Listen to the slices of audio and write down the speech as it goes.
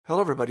Hello,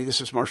 everybody. This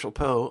is Marshall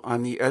Poe.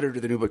 I'm the editor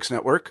of the New Books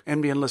Network.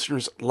 NBN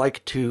listeners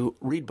like to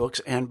read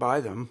books and buy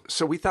them.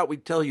 So we thought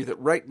we'd tell you that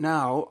right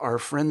now, our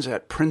friends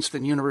at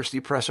Princeton University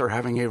Press are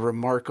having a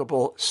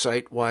remarkable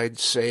site-wide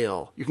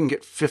sale. You can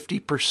get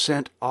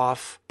 50%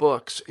 off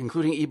books,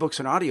 including ebooks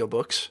and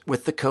audiobooks,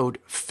 with the code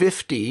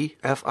 50,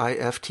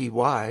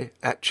 F-I-F-T-Y,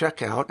 at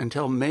checkout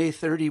until May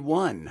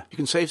 31. You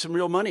can save some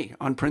real money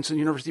on Princeton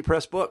University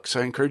Press books.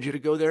 I encourage you to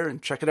go there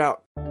and check it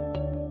out.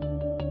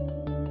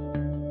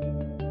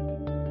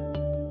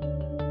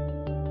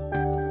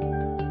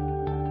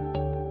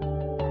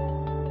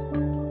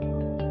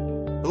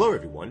 Hello,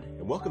 everyone,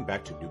 and welcome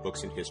back to New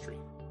Books in History.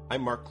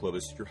 I'm Mark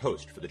Clovis, your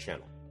host for the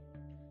channel.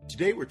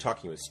 Today, we're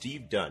talking with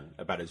Steve Dunn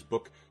about his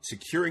book,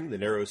 Securing the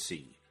Narrow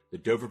Sea, The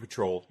Dover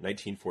Patrol,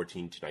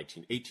 1914 to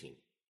 1918.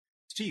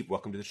 Steve,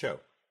 welcome to the show.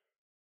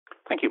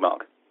 Thank you,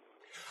 Mark.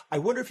 I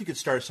wonder if you could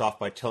start us off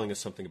by telling us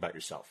something about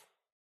yourself.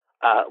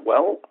 I'm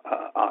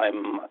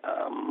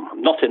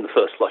not in the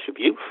first flush of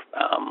youth.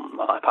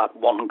 I've had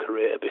one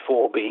career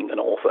before being an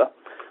author.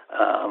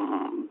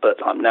 But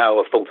I'm now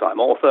a full-time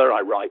author. I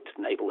write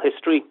naval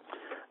history.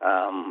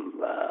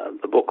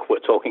 The book we're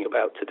talking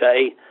about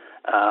today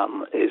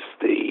is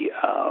the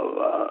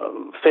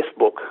fifth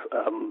book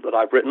that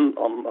I've written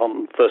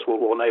on First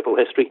World War naval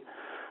history.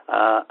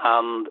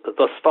 And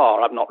thus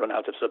far, I've not run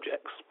out of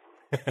subjects.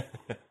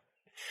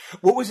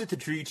 What was it that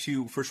drew you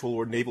to First World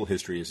War naval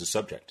history as a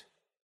subject?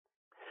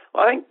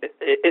 Well, I think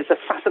it's a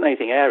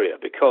fascinating area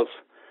because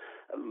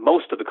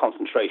most of the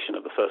concentration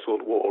of the First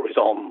World War is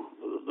on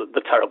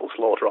the terrible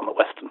slaughter on the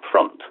Western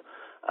Front.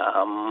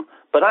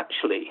 But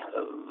actually,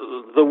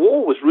 the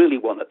war was really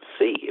won at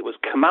sea. It was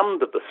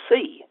command of the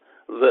sea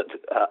that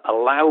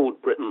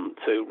allowed Britain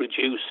to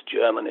reduce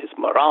Germany's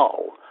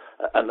morale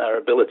and their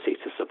ability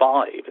to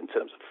survive in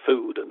terms of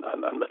food and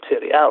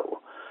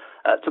materiel,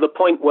 to the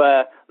point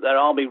where their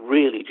army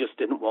really just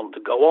didn't want to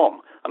go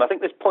on. And I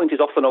think this point is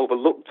often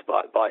overlooked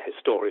by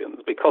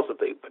historians because of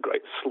the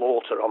great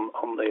slaughter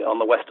on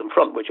the Western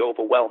Front, which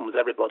overwhelms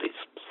everybody's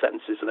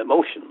senses and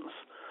emotions.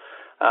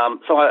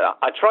 So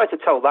I try to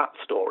tell that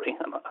story,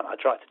 and I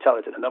try to tell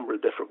it in a number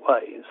of different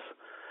ways.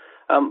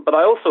 But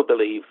I also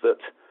believe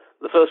that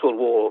the First World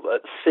War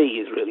at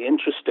sea is really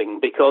interesting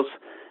because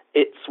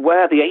it's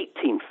where the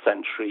 18th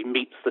century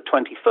meets the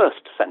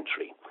 21st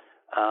century.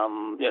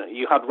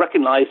 You had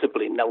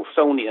recognizably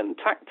Nelsonian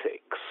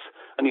tactics,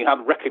 and you had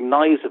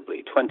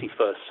recognizably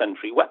 21st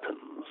century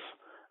weapons.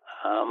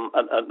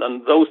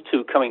 And those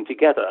two coming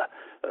together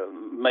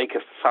make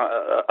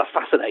a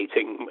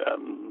fascinating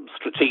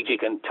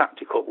strategic and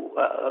tactical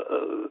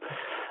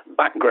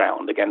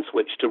background against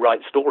which to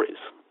write stories.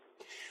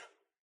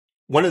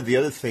 One of the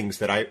other things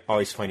that I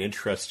always find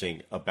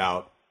interesting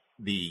about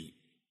the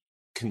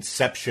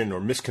conception or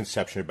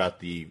misconception about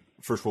the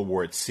First World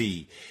War at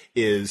sea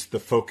is the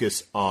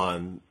focus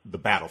on the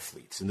battle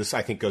fleets. And this,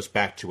 I think, goes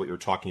back to what you were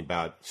talking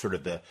about, sort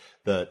of the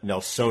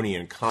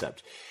Nelsonian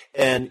concept.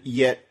 And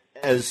yet,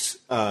 as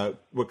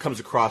what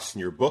comes across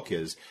in your book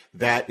is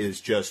that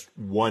is just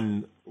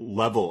one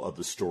level of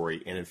the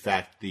story. And in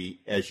fact,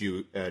 as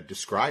you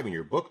describe in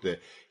your book, the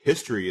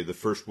history of the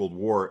First World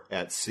War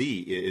at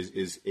sea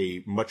is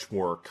a much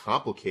more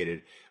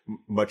complicated,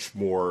 much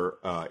more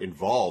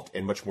involved,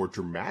 and much more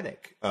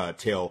dramatic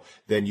tale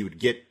than you would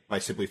get by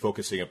simply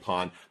focusing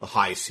upon the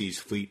high seas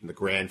fleet and the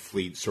Grand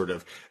Fleet sort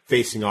of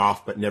facing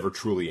off but never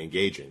truly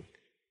engaging.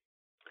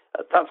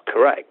 That's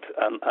correct.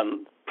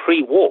 And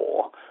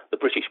pre-war, the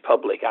British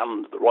public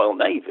and the Royal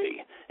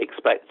Navy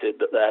expected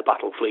that their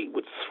battle fleet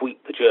would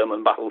sweep the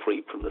German battle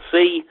fleet from the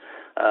sea,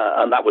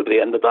 and that would be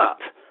the end of that.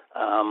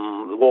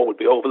 The war would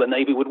be over, the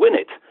Navy would win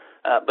it.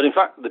 But in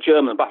fact, the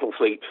German battle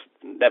fleet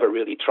never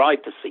really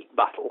tried to seek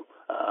battle.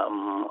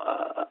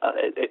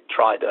 It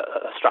tried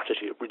a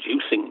strategy of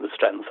reducing the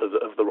strength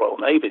of the Royal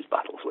Navy's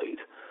battle fleet.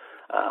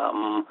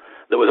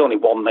 There was only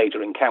one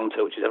major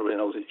encounter, which everybody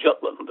knows is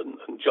Jutland,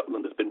 and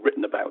Jutland has been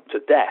written about to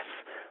death.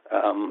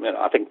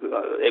 I think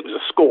it was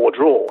a score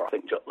draw, I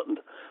think, Jutland.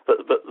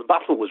 But the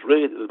battle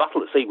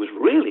at sea was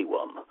really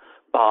won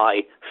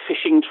by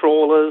fishing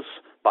trawlers,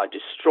 by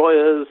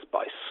destroyers,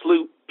 by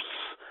sloops,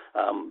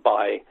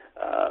 by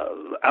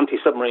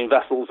anti-submarine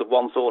vessels of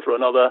one sort or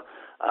another,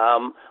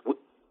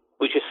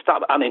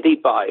 and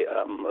indeed by,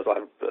 as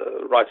I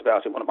write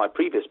about in one of my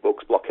previous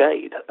books,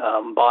 blockade,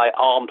 by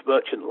armed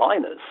merchant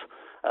liners,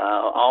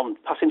 armed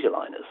passenger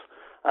liners.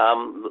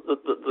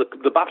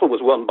 The battle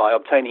was won by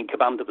obtaining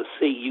command of the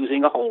sea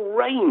using a whole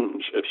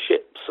range of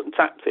ships and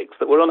tactics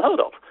that were unheard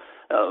of.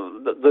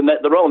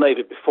 The Royal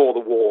Navy before the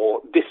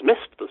war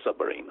dismissed the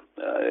submarine.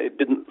 It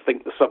didn't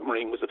think the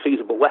submarine was a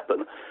feasible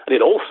weapon, and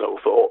it also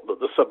thought that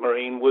the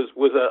submarine was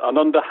an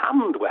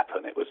underhand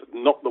weapon. It was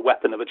not the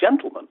weapon of a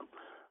gentleman.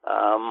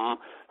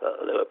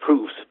 They were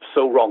proved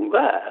so wrong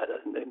there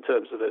in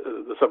terms of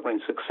the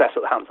submarine's success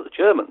at the hands of the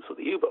Germans for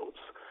the U-boats.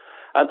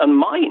 And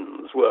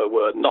mines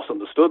were not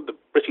understood. The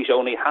British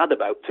only had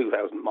about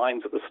 2,000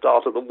 mines at the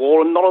start of the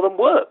war, and none of them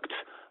worked.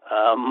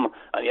 And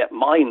yet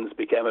mines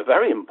became a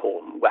very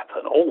important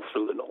weapon all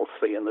through the North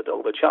Sea and the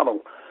Dover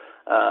Channel.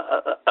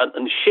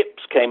 and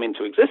ships came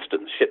into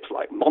existence, ships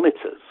like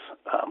monitors,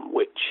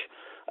 which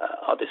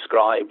are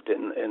described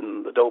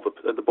in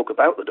the book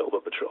about the Dover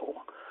Patrol.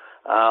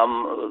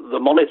 The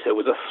Monitor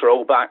was a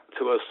throwback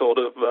to a sort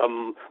of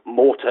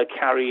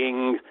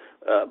mortar-carrying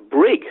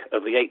brig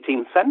of the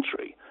 18th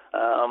century,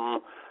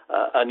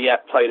 and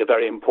yet played a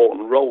very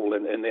important role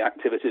in the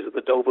activities of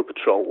the Dover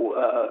Patrol,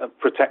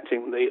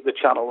 protecting the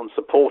channel and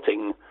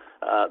supporting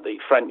the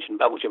French and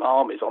Belgian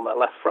armies on their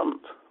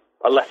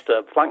left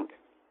flank.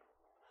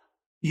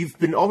 You've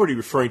been already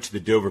referring to the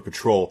Dover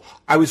Patrol.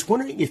 I was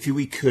wondering if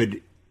you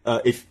could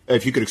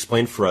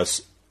explain for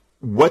us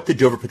what the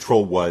Dover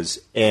Patrol was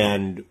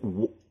and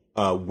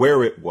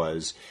where it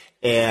was,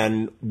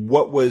 and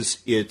what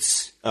was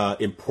its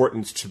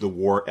importance to the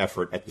war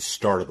effort at the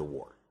start of the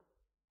war.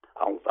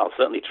 I'll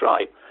certainly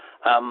try.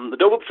 The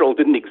Dover Patrol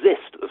didn't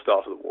exist at the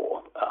start of the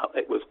war.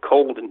 It was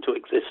called into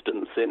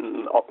existence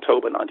in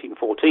October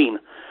 1914.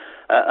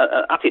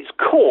 At its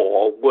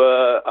core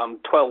were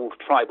 12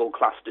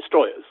 tribal-class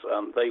destroyers.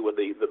 They were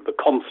the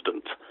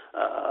constant,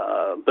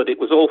 but it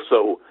was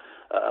also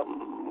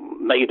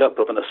made up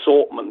of an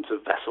assortment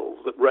of vessels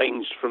that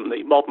ranged from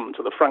the modern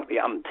to the frankly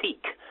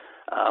antique.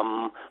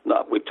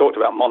 We've talked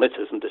about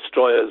monitors and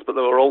destroyers, but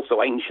there were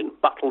also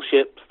ancient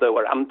battleships, there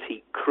were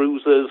antique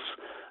cruisers,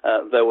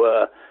 there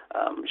were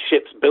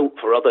ships built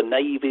for other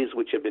navies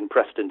which had been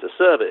pressed into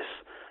service.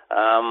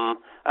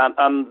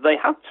 And they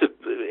had to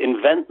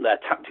invent their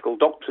tactical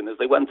doctrine as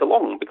they went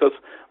along, because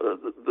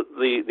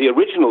the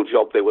original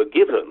job they were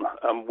given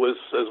was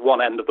as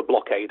one end of the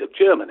blockade of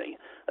Germany.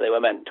 They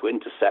were meant to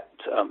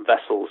intercept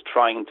vessels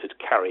trying to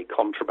carry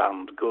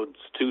contraband goods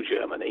to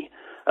Germany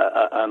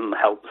and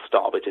help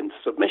starve it into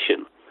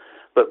submission.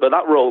 But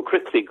that role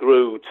quickly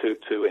grew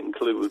to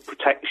include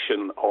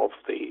protection of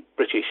the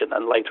British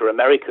and later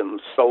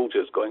American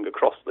soldiers going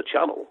across the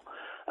Channel.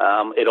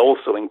 It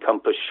also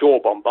encompassed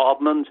shore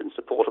bombardment in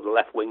support of the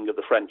left wing of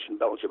the French and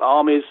Belgian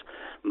armies,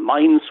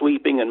 mine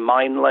sweeping and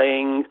mine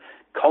laying,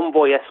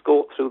 convoy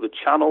escort through the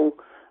Channel,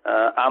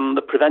 and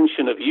the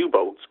prevention of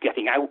U-boats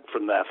getting out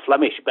from their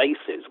Flemish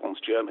bases once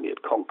Germany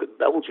had conquered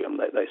Belgium.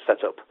 They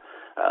set up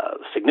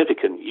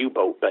significant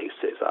U-boat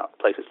bases at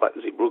places like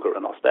Zeebrugge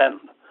and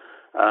Ostend.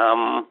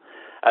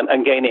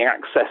 And gaining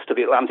access to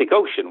the Atlantic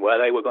Ocean, where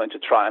they were going to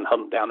try and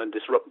hunt down and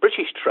disrupt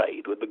British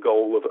trade with the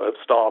goal of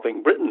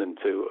starving Britain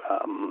into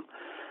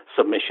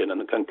submission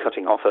and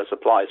cutting off her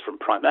supplies from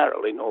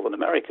primarily Northern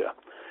America.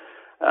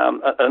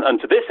 And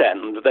to this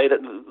end,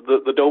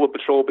 the Dover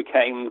Patrol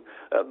became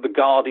the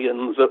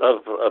guardians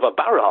of a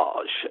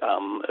barrage.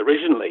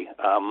 Originally,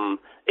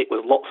 it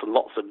was lots and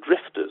lots of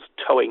drifters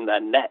towing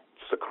their nets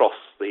across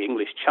the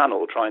English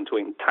Channel, trying to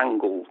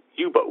entangle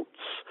U-boats.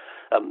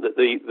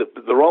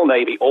 The Royal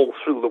Navy all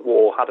through the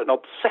war had an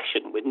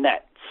obsession with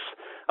nets.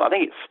 And I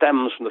think it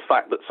stems from the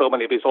fact that so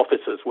many of his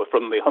officers were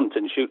from the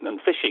hunting, shooting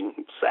and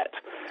fishing set.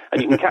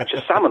 And you can catch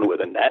a salmon with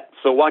a net,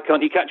 so why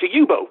can't you catch a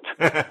U-boat?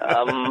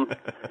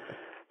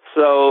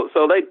 So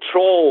they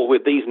trawl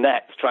with these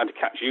nets trying to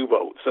catch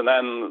U-boats, and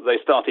then they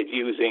started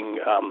using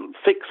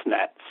fixed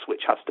nets,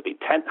 which had to be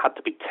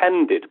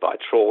tended by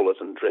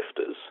trawlers and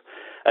drifters,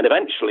 and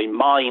eventually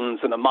mines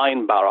and a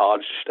mine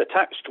barrage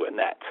attached to a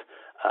net.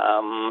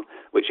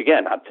 Which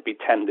again had to be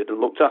tended and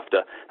looked after.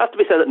 It has to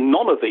be said that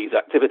none of these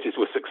activities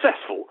were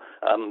successful.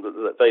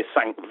 They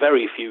sank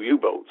very few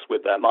U-boats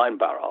with their mine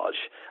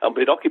barrage, but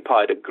it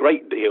occupied a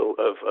great deal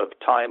of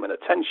time and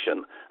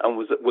attention, and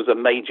was a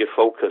major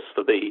focus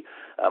for the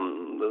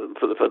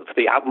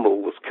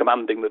admirals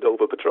commanding the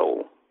Dover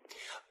Patrol.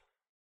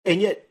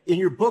 And yet, in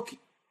your book,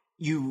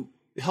 you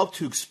help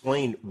to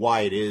explain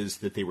why it is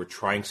that they were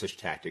trying such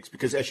tactics,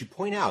 because as you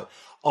point out,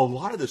 a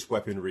lot of this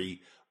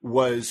weaponry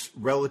was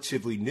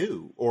relatively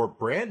new or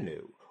brand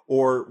new,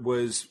 or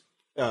was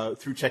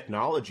through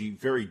technology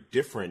very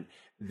different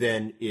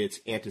than its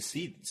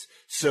antecedents.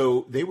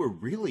 So they were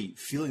really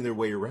feeling their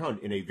way around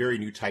in a very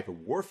new type of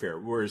warfare,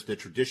 whereas the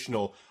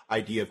traditional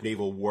idea of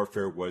naval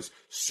warfare was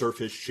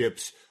surface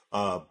ships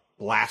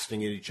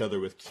blasting at each other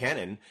with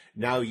cannon.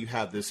 Now you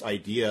have this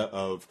idea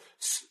of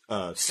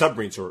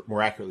submarines, or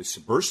more accurately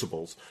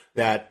submersibles,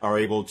 that are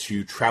able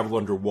to travel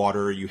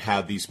underwater. You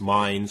have these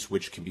mines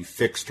which can be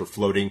fixed or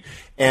floating.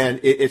 And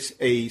it's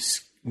a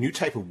new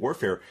type of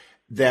warfare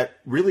that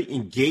really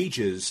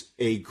engages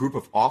a group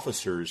of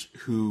officers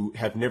who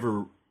have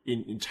never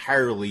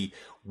entirely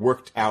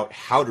worked out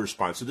how to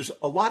respond. So there's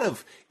a lot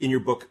of, in your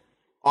book,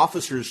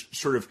 officers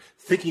sort of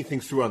thinking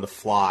things through on the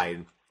fly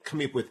and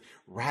coming up with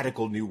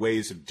radical new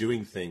ways of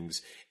doing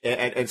things.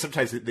 And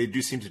sometimes they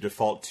do seem to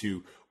default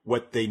to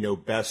what they know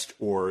best,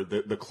 or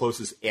the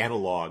closest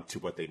analog to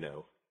what they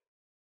know.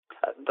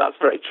 That's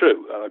very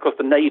true. Of course,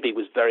 the Navy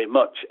was very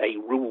much a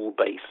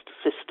rule-based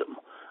system.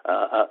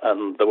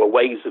 And there were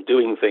ways of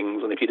doing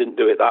things, and if you didn't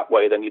do it that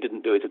way, then you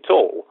didn't do it at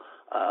all.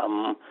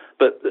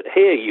 But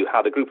here you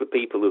had a group of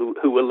people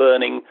who were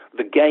learning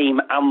the game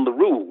and the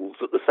rules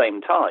at the same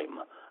time.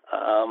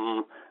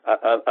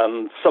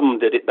 And some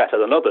did it better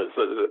than others.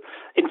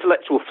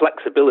 Intellectual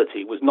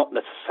flexibility was not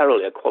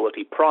necessarily a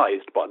quality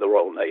prized by the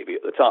Royal Navy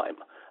at the time.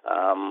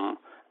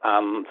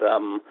 And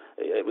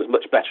it was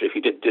much better if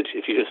you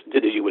just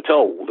did as you were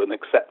told and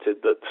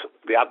accepted that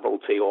the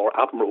Admiralty or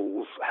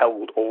admirals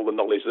held all the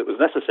knowledge that was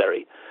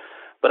necessary.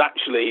 But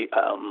actually,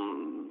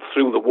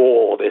 through the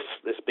war,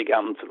 this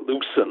began to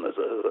loosen as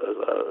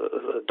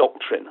a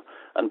doctrine,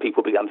 and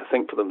people began to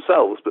think for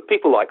themselves. But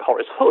people like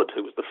Horace Hood,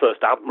 who was the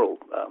first admiral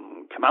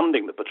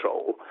commanding the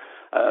patrol,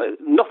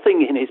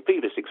 nothing in his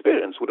previous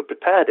experience would have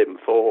prepared him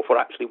for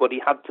actually what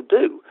he had to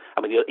do.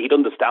 I mean, he'd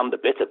understand a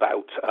bit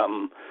about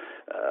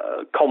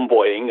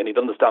convoying, and he'd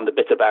understand a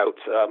bit about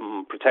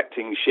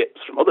protecting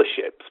ships from other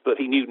ships, but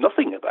he knew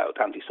nothing about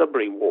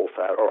anti-submarine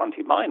warfare or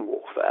anti-mine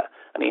warfare,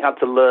 and he had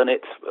to learn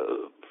it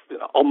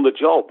on the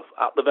job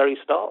at the very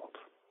start.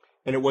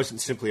 And it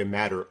wasn't simply a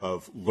matter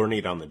of learning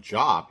it on the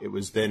job. It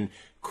was then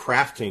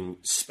crafting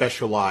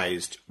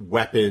specialized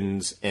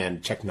weapons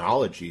and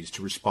technologies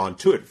to respond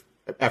to it.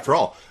 After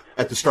all,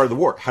 at the start of the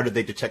war, how did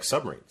they detect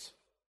submarines?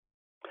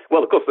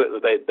 Well, of course,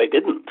 they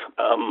didn't.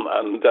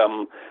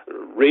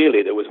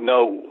 Really, there was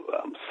no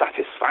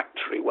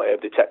satisfactory way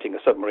of detecting a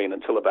submarine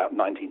until about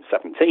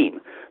 1917.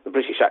 The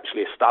British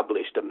actually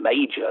established a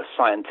major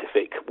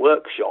scientific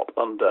workshop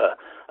under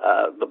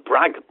the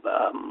Bragg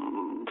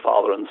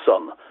father and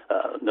son,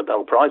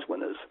 Nobel Prize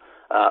winners,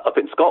 up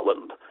in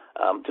Scotland,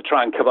 to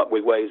try and come up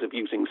with ways of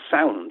using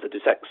sound to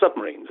detect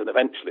submarines. And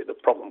eventually the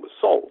problem was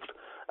solved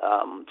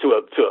to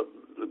a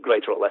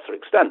greater or lesser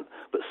extent.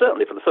 But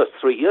certainly for the first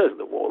 3 years of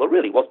the war, there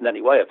really wasn't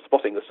any way of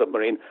spotting a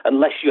submarine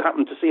unless you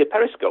happened to see a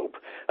periscope.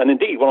 And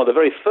indeed, one of the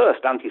very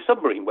first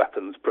anti-submarine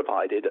weapons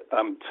provided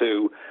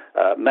to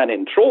men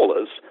in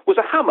trawlers was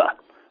a hammer.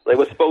 They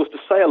were supposed to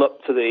sail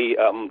up to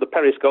the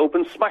periscope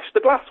and smash the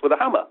glass with a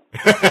hammer.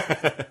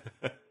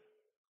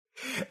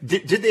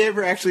 Did they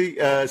ever actually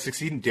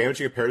succeed in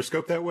damaging a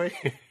periscope that way?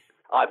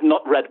 I've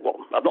not read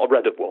one. I've not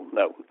read of one,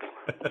 no.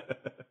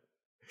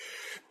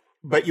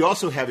 But you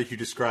also have, as you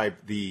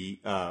described, the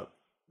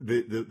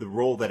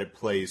role that it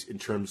plays in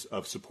terms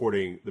of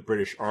supporting the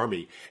British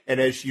Army. And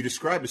as you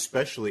described,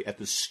 especially at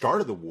the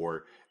start of the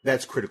war,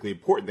 that's critically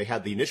important. They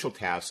had the initial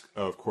task,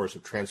 of course,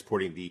 of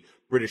transporting the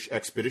British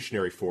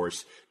Expeditionary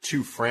Force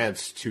to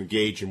France to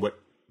engage in what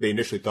they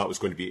initially thought was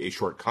going to be a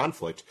short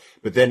conflict.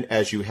 But then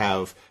as you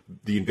have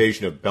the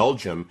invasion of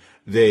Belgium,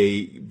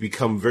 they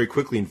become very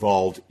quickly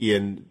involved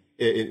in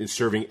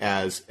serving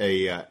as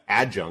a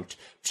adjunct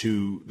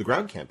to the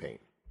ground campaign.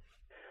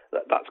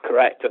 That's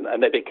correct,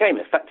 and they became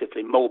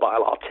effectively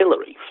mobile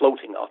artillery,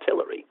 floating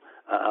artillery,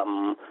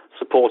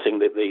 supporting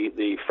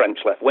the French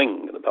left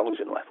wing, the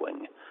Belgian left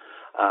wing,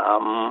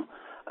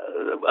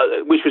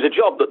 which was a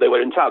job that they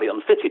were entirely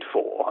unfitted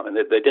for. I mean,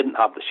 they didn't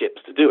have the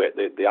ships to do it.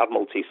 The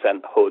Admiralty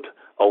sent Hood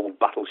old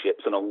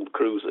battleships and old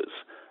cruisers,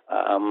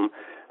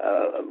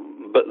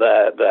 but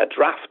their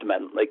draft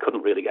meant they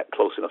couldn't really get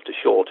close enough to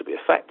shore to be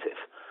effective.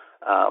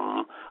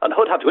 And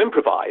Hood had to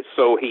improvise,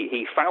 so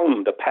he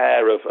found a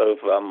pair of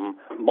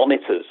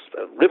monitors,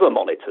 river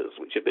monitors,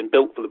 which had been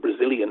built for the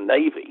Brazilian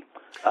Navy.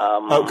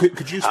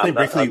 Could you explain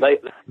briefly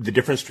the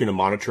difference between a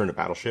monitor and a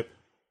battleship?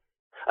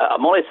 A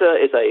monitor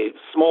is a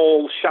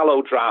small,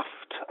 shallow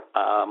draft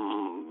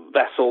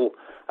vessel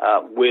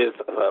with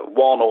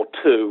one or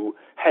two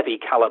heavy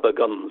caliber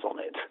guns on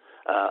it,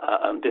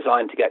 and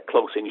designed to get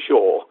close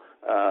inshore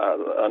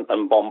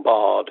and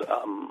bombard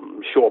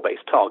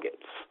shore-based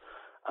targets.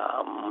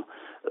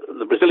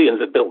 The Brazilians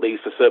had built these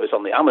for service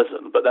on the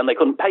Amazon, but then they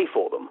couldn't pay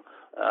for them.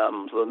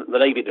 So the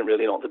Navy didn't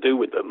really know what to do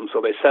with them,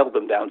 so they sailed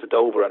them down to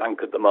Dover and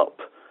anchored them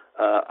up.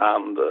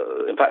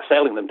 In fact,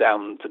 sailing them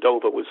down to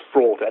Dover was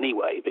fraught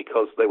anyway,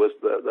 because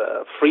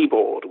the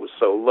freeboard was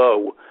so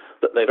low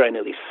that they very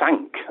nearly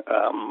sank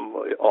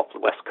off the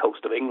west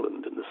coast of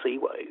England in the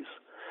seaways.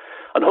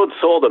 And Hood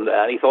saw them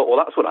there, and he thought, well,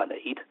 that's what I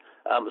need.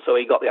 So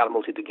he got the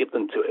Admiralty to give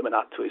them to him and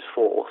add to his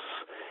force.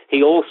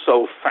 He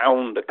also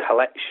found a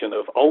collection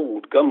of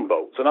old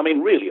gunboats, and I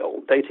mean really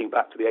old, dating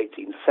back to the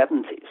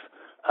 1870s,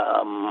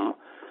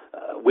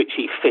 which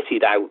he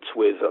fitted out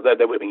with,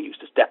 they were being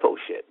used as depot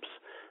ships,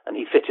 and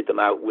he fitted them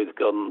out with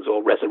guns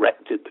or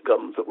resurrected the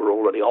guns that were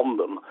already on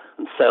them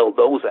and sailed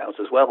those out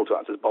as well to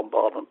act as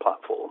bombardment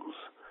platforms.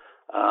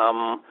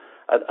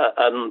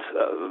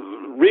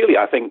 Really,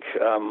 I think,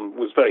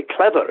 was very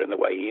clever in the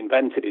way he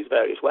invented his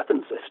various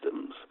weapon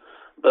systems,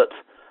 but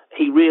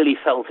he really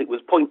felt it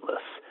was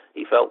pointless.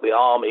 He felt the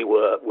army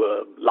were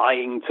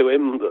lying to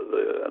him,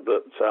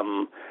 that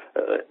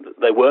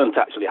they weren't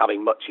actually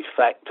having much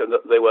effect, and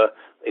that they were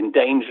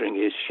endangering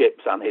his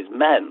ships and his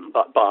men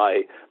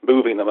by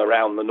moving them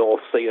around the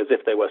North Sea as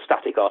if they were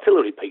static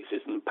artillery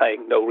pieces and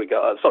paying no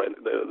regard,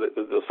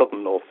 the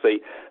southern North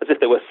Sea, as if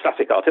they were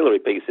static artillery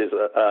pieces,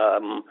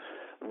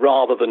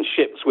 rather than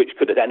ships which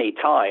could at any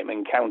time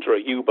encounter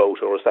a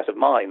U-boat or a set of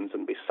mines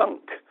and be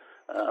sunk.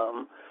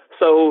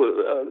 So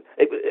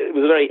it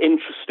was a very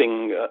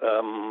interesting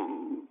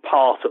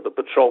part of the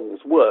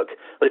patrol's work,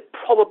 but it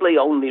probably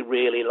only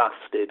really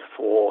lasted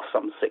for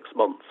some 6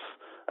 months.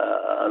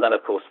 And then,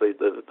 of course,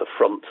 the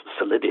front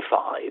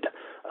solidified,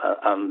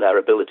 and their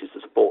ability to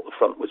support the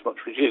front was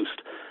much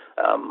reduced.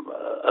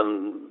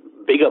 and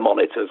bigger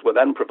monitors were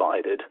then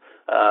provided,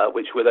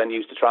 which were then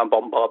used to try and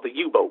bombard the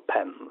U-boat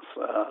pens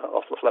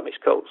off the Flemish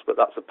coast. But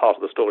that's a part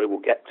of the story we'll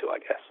get to, I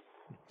guess.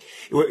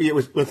 It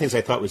was, one of the things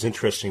I thought was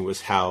interesting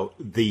was how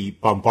the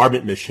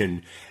bombardment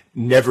mission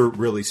never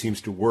really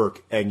seems to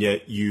work, and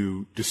yet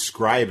you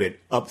describe it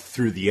up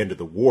through the end of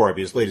the war. I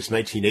mean, as late as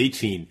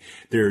 1918,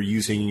 they're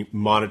using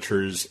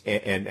monitors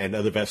and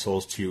other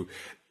vessels to,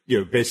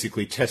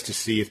 basically test to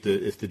see if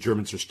the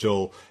Germans are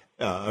still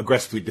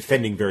aggressively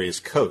defending various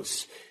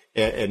coasts.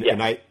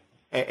 And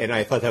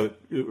I thought that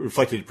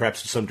reflected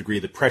perhaps to some degree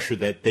the pressure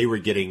that they were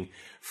getting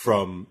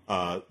from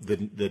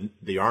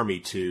the army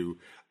to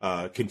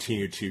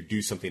continue to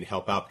do something to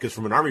help out, because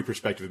from an army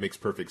perspective, it makes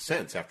perfect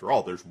sense. After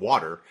all, there's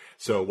water,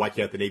 so why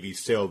can't the Navy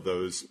sail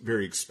those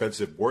very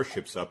expensive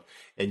warships up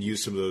and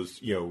use some of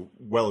those,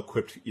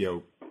 well-equipped,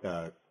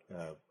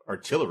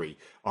 artillery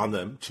on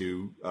them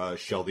to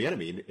shell the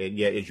enemy? And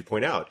yet, as you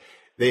point out,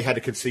 they had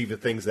to conceive of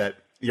things that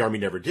the Army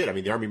never did. I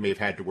mean, the Army may have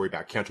had to worry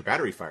about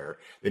counter-battery fire.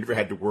 They never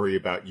had to worry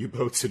about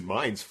U-boats and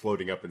mines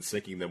floating up and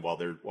sinking them while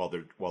they're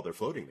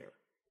floating there.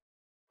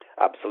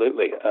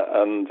 Absolutely,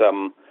 and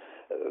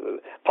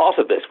part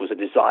of this was a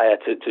desire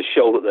to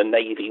show that the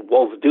Navy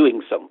was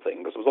doing something,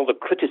 because there was a lot of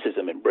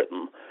criticism in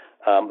Britain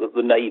that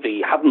the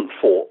Navy hadn't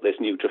fought this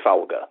new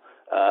Trafalgar.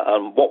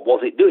 And what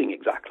was it doing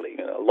exactly?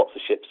 Lots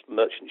of ships,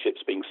 merchant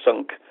ships being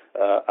sunk,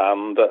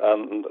 and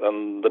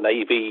the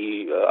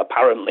Navy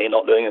apparently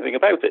not doing anything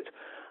about it.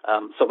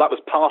 So that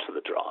was part of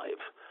the drive.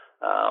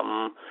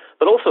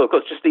 But also, of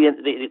course, just the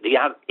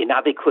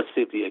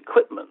inadequacy of the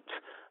equipment.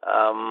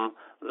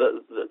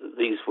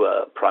 These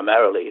were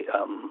primarily,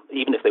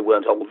 even if they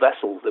weren't old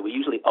vessels, they were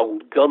usually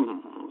old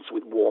guns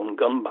with worn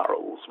gun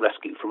barrels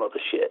rescued from other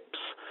ships.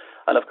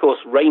 And of course,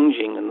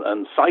 ranging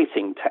and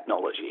sighting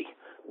technology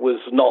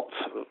was not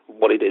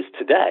what it is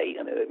today,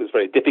 and it was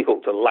very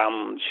difficult to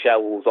land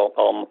shells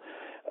on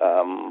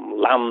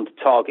land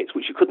targets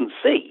which you couldn't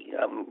see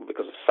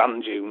because of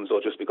sand dunes or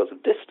just because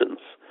of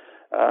distance.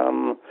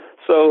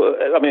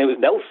 It was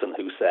Nelson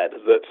who said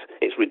that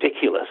it's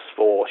ridiculous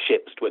for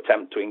ships to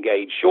attempt to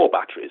engage shore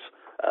batteries.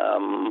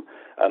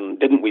 And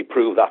didn't we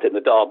prove that in the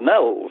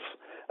Dardanelles?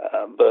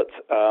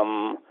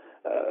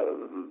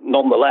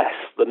 Nonetheless,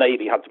 the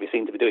Navy had to be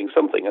seen to be doing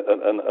something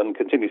and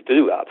continues to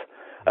do that.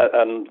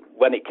 And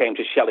when it came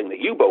to shelling the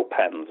U-boat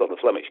pens on the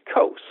Flemish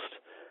coast,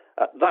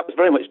 that was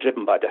very much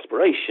driven by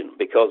desperation,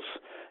 because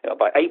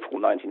by April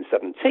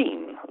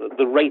 1917,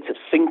 the rate of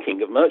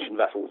sinking of merchant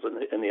vessels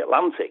in the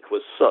Atlantic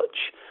was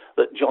such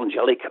that John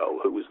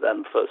Jellicoe, who was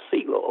then First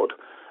Sea Lord,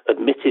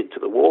 admitted to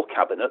the War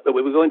Cabinet that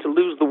we were going to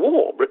lose the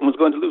war. Britain was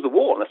going to lose the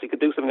war unless he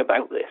could do something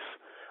about this.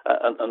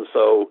 And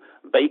so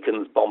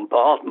Bacon's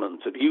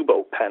bombardment of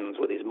U-boat pens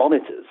with his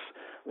monitors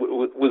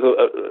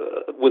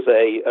was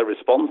a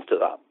response to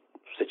that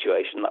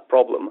situation, that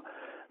problem,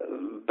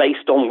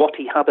 based on what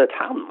he had at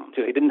hand.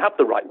 He didn't have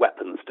the right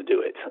weapons to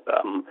do it.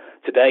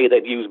 Today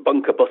they'd use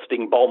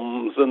bunker-busting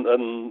bombs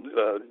and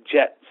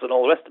jets and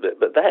all the rest of it.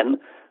 But then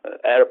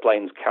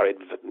airplanes carried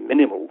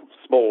minimal,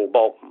 small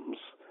bombs,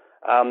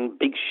 and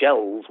big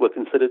shells were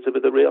considered to be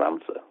the real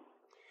answer.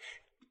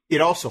 It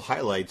also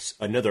highlights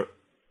another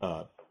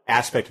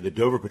aspect of the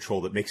Dover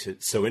Patrol that makes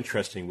it so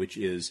interesting, which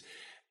is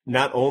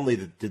not only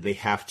did they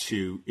have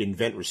to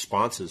invent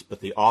responses,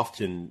 but they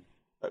often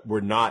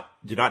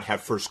did not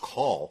have first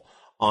call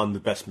on the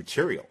best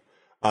material.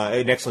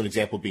 An excellent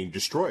example being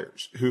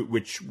destroyers,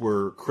 which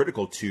were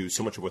critical to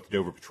so much of what the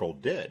Dover Patrol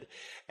did.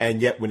 And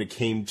yet when it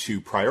came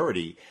to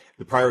priority,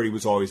 the priority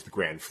was always the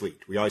Grand Fleet.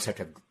 We always have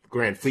to have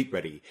Grand Fleet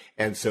ready.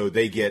 And so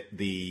they get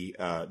the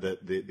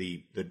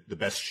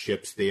best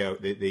ships. They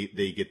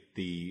get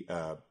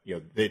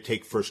they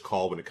take first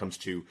call when it comes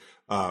to,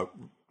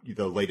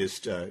 the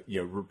latest,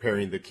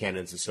 repairing the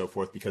cannons and so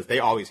forth, because they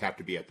always have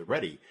to be at the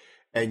ready.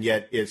 And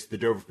yet it's the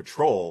Dover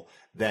Patrol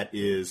that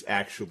is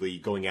actually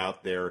going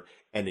out there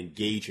and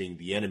engaging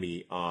the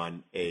enemy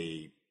on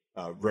a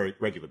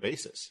regular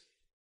basis.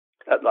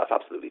 That's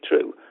absolutely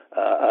true.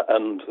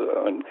 And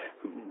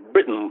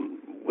Britain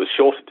was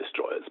short of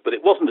destroyers, but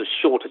it wasn't as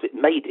short as it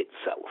made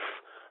itself,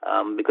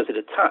 because it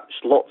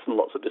attached lots and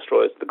lots of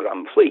destroyers to the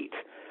Grand Fleet,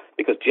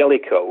 because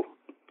Jellicoe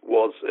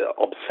was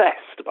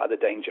obsessed by the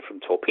danger from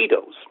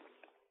torpedoes.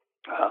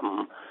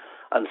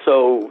 And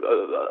so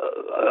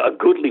a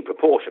goodly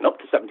proportion, up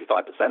to 75%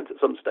 at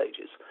some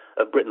stages,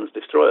 of Britain's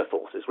destroyer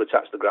forces were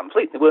attached to the Grand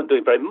Fleet. They weren't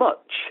doing very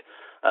much.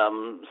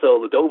 So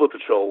the Dover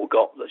Patrol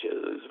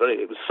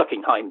it was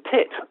sucking hind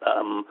tit.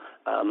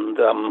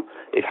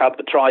 It had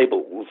the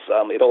tribals.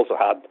 It also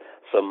had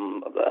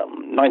some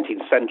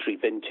 19th century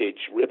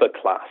vintage River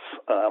class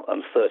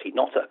and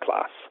 30-knotter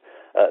class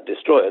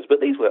destroyers. But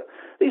these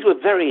were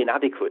very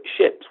inadequate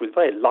ships with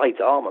very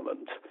light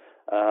armament,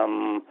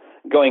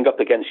 going up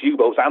against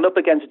U-boats and up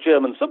against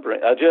German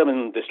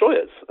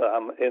destroyers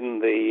in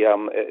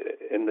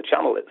the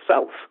Channel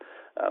itself.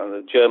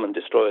 The German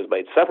destroyers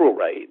made several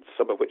raids,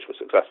 some of which were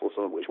successful,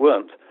 some of which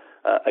weren't,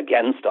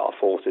 against our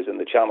forces in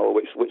the Channel,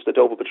 which the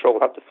Dover Patrol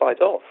had to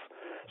fight off.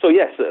 So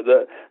yes,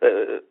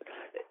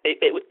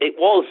 it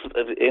was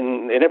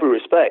in every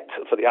respect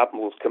for the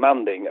admirals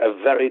commanding a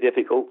very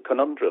difficult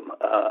conundrum,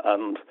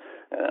 and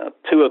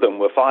two of them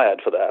were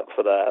fired for their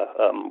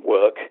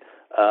work.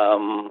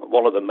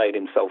 One of them made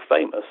himself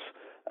famous,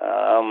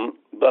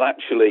 but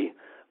actually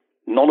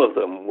none of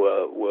them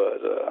were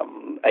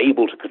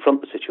able to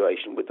confront the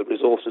situation with the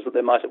resources that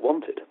they might have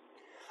wanted.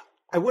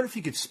 I wonder if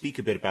you could speak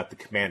a bit about the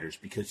commanders,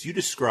 because you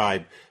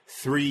describe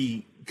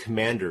three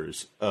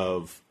commanders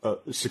of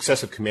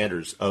successive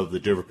commanders of the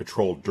Dover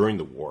Patrol during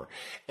the war.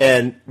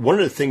 And one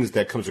of the things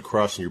that comes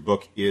across in your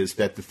book is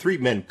that the three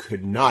men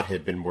could not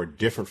have been more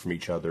different from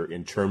each other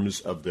in terms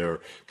of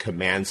their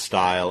command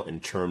style, in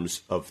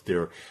terms of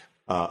their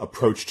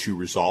approach to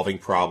resolving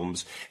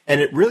problems.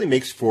 And it really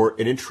makes for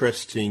an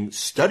interesting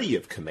study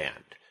of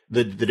command,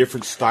 the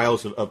different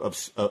styles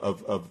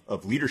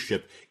of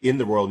leadership in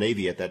the Royal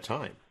Navy at that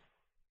time.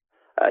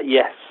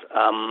 Yes,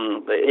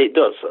 it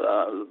does.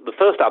 The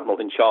first admiral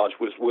in charge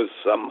was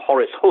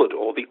Horace Hood,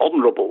 or the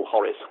Honourable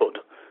Horace Hood,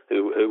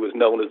 who was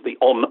known as the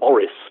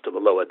Hon-Oris to the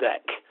lower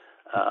deck.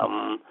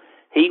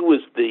 He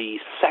was the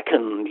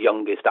second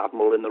youngest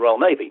admiral in the Royal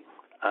Navy.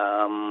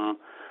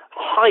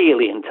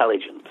 Highly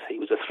intelligent. He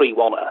was a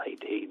 3-1er.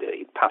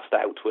 He passed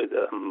out with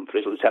for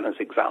his lieutenant's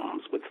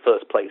exams with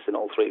first place in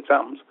all three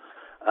exams.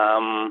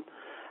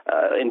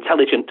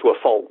 Intelligent to a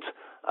fault.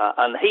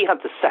 And he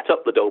had to set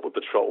up the Dover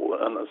Patrol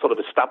and sort of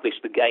establish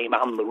the game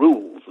and the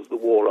rules as the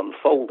war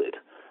unfolded.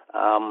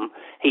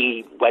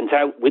 He went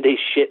out with his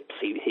ships.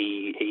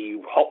 He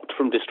hopped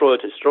from destroyer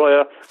to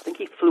destroyer. I think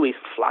he flew his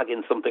flag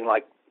in something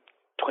like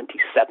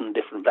 27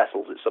 different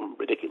vessels. It's some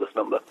ridiculous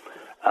number.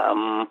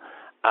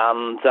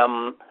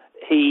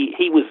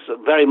 He was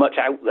very much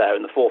out there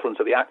in the forefront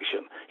of the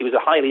action. He was a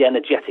highly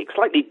energetic,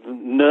 slightly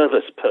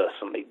nervous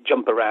person. He'd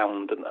jump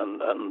around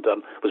and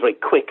was very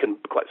quick and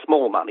quite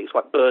small man. He was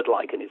quite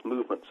bird-like in his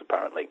movements,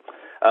 apparently,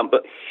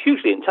 but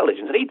hugely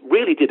intelligent. And he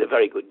really did a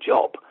very good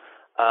job.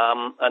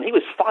 And he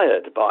was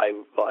fired by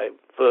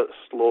First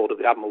Lord of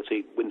the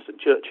Admiralty, Winston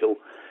Churchill,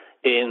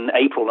 in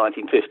April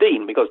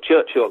 1915 because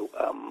Churchill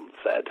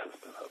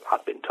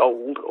had been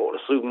told or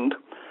assumed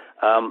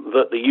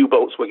that the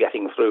U-boats were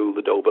getting through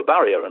the Dover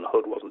barrier and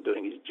Hood wasn't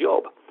doing his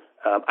job.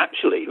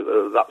 Actually,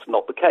 that's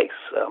not the case.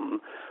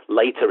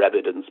 Later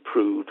evidence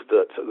proved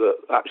that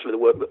actually the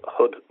work that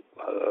Hood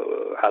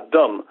had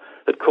done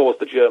had caused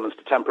the Germans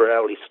to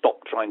temporarily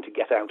stop trying to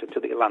get out into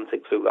the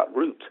Atlantic through that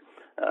route.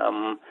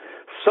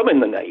 Some in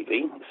the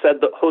Navy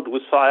said that Hood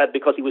was fired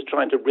because he was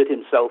trying to rid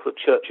himself of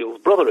Churchill's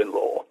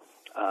brother-in-law.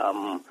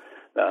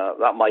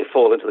 That might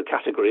fall into the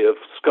category of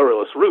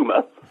scurrilous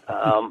rumour,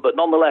 but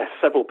nonetheless,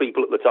 several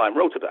people at the time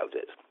wrote about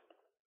it.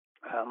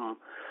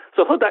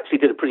 So Hood actually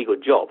did a pretty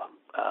good job.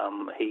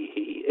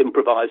 He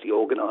improvised, he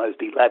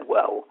organised, he led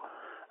well.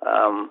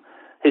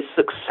 His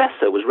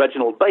successor was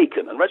Reginald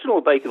Bacon, and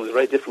Reginald Bacon was a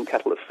very different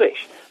kettle of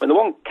fish. I mean, the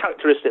one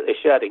characteristic they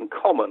shared in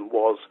common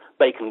was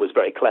Bacon was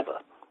very clever.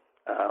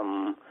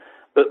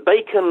 But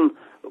Bacon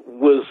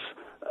was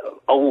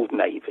old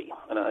Navy.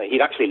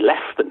 He'd actually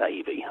left the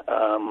Navy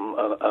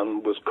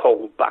and was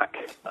called back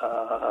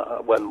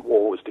when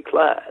war was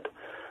declared.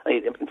 And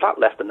he, in fact,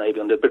 left the Navy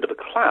under a bit of a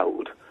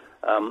cloud,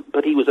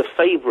 but he was a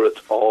favourite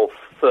of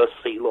First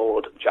Sea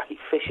Lord Jackie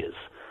Fisher's,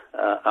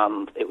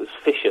 and it was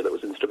Fisher that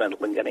was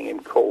instrumental in getting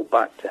him called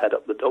back to head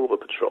up the Dover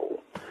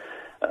Patrol.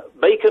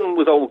 Bacon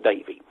was old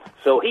Navy,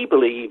 so he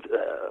believed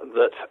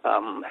that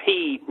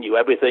he knew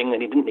everything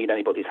and he didn't need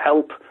anybody's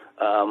help,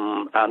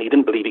 and he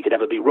didn't believe he could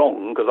ever be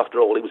wrong, because after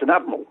all, he was an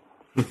admiral.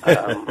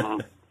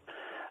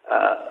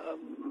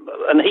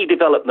 And he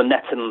developed the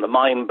net and the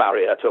mine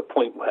barrier to a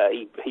point where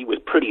he was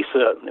pretty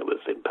certain it was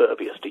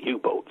impervious to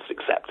U-boats,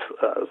 except,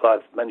 as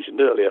I've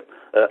mentioned earlier,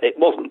 it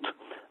wasn't.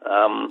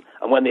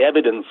 And when the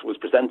evidence was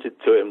presented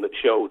to him that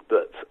showed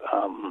that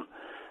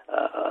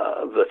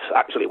that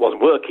actually it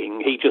wasn't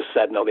working, he just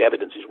said, no, the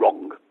evidence is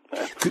wrong.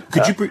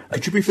 Could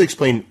you briefly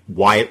explain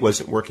why it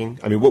wasn't working?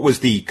 I mean, what was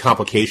the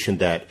complication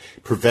that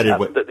prevented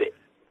what...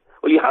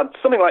 Well, you had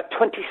something like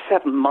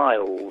 27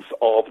 miles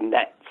of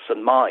nets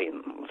and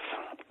mines.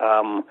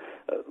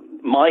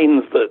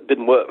 Mines that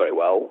didn't work very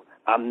well,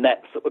 and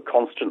nets that were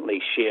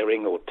constantly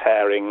shearing or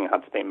tearing,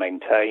 had to be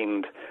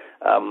maintained.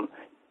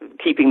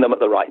 Keeping them at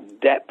the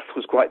right depth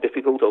was quite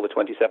difficult, over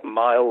 27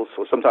 miles.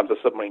 So sometimes a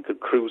submarine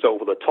could cruise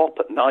over the top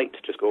at night,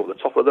 just go over the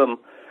top of them.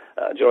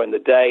 During the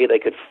day, they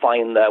could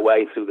find their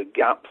way through the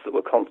gaps that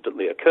were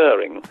constantly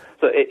occurring.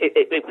 So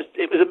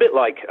it was a bit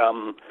like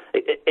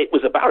it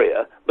was a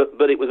barrier,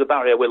 but it was a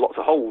barrier with lots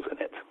of holes in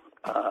it,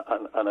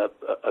 and a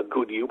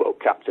good U-boat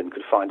captain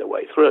could find a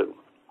way through.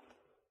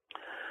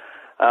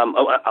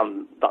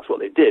 And that's what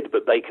they did,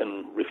 but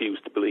Bacon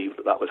refused to believe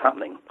that was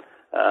happening.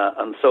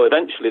 And so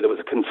eventually there was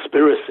a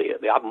conspiracy at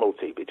the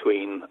Admiralty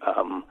between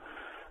Admiral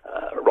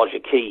Roger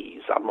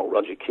Keyes,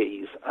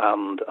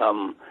 and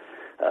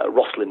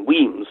Rosslyn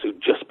Weems,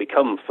 who'd just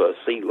become First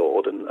Sea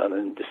Lord, and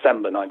in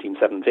December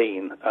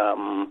 1917,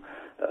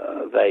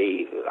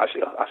 they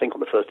actually, I think on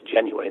the 1st of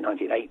January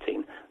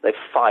 1918, they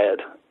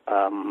fired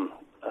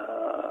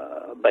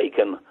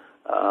Bacon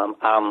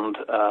and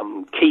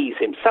Keyes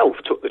himself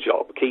took the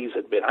job. Keyes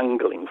had been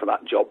angling for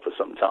that job for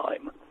some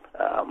time.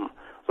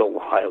 It's all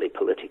highly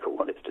political,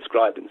 and it's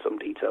described in some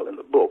detail in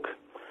the book.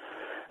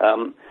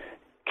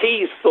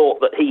 Keyes thought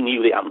that he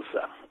knew the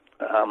answer.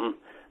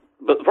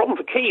 But the problem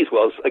for Keyes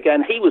was,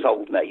 again, he was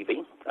Old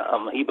Navy.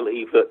 He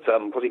believed that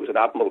because he was an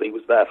admiral, he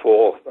was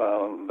therefore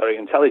very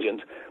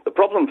intelligent. The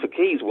problem for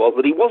Keyes was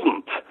that he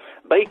wasn't.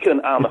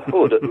 Bacon and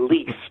Hood, at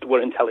least,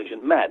 were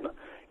intelligent men.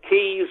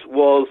 Keyes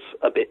was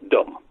a bit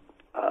dumb,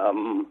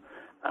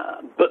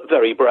 but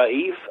very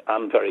brave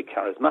and very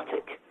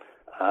charismatic.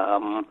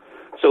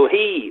 So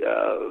he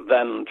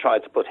then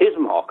tried to put his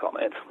mark on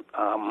it,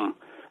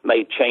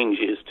 made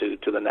changes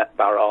to the net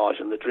barrage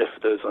and the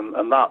drifters,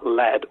 and that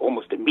led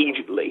almost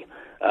immediately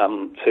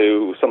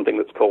to something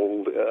that's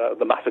called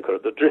the Massacre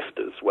of the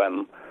Drifters,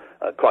 when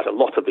quite a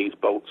lot of these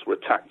boats were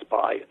attacked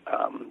by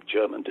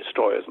German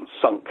destroyers and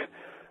sunk.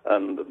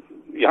 And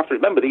you have to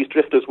remember, these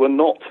drifters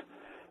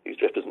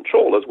and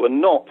trawlers were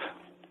not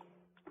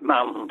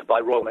manned by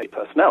Royal Navy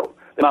personnel.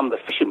 They manned the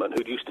fishermen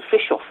who used to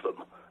fish off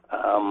them.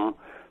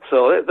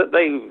 So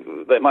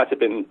they might have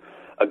been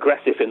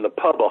aggressive in the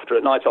pub after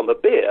a night on the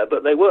beer,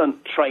 but they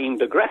weren't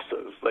trained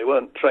aggressors. They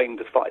weren't trained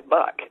to fight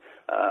back,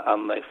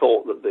 and they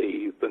thought that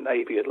the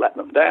Navy had let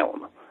them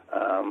down.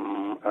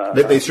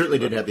 They certainly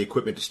didn't have the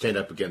equipment to stand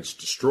up against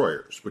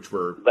destroyers, which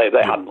were... They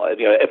hadn't.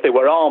 If they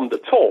were armed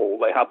at all,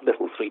 they had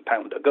little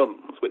 3-pounder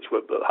guns, which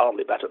were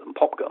hardly better than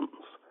pop guns.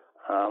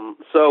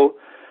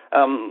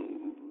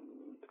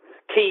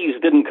 Keyes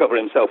didn't cover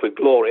himself with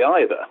glory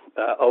either,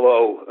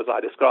 although, as I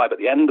describe at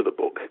the end of the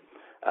book,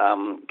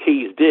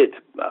 Keyes did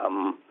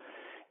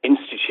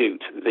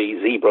institute the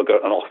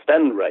Zeebrugge and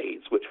Ostend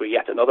raids, which were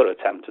yet another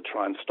attempt to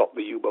try and stop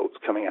the U-boats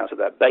coming out of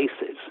their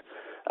bases.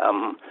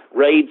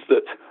 Raids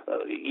that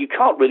you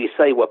can't really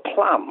say were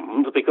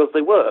planned, because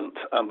they weren't,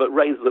 but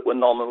raids that were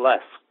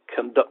nonetheless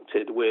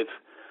conducted with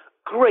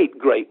great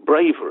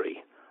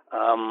bravery,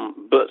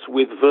 but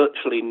with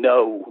virtually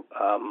no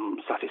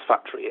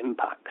satisfactory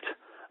impact.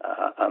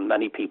 And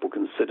many people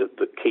considered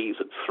that Keyes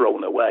had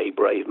thrown away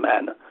brave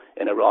men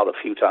in a rather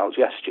futile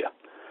gesture.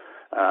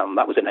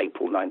 That was in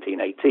April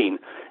 1918.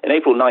 In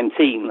April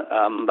 19,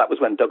 that was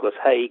when Douglas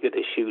Haig had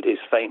issued his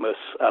famous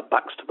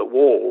backs to the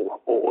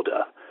wall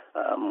order,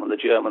 when the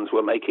Germans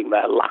were making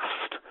their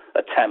last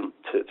attempt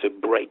to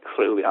break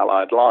through the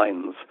Allied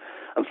lines.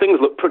 And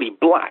things looked pretty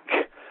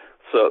black.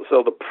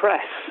 So the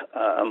press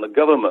and the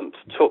government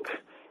took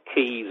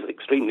Keyes'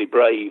 extremely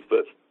brave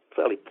but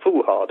fairly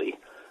foolhardy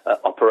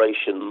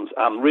operations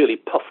and really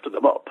puffed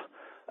them up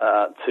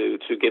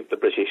to give the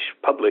British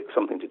public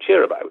something to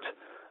cheer about.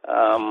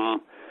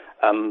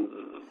 And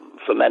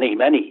for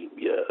many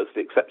years,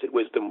 the accepted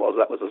wisdom was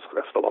that was a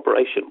successful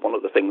operation. One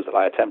of the things that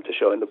I attempt to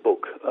show in the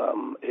book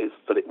is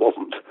that it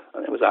wasn't,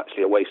 and it was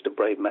actually a waste of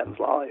brave men's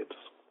lives.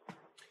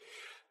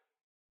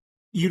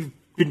 You've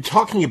been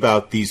talking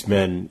about these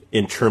men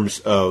in terms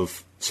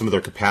of some of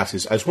their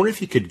capacities. I was wondering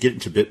if you could get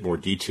into a bit more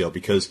detail,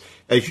 because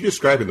as you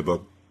describe in the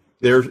book,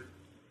 they're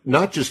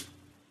not just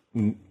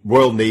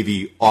Royal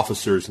Navy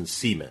officers and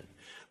seamen,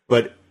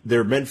 but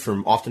they're men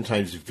from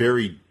oftentimes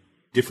very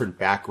different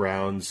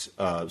backgrounds,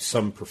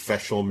 some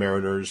professional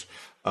mariners,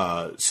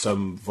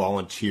 some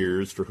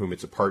volunteers for whom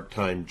it's a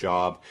part-time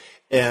job,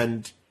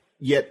 and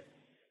yet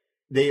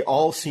they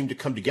all seem to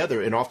come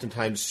together and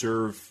oftentimes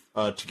serve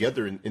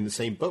together in the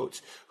same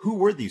boats. Who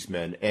were these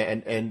men,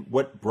 and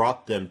what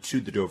brought them to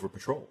the Dover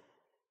Patrol?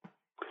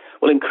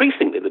 Well,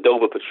 increasingly, the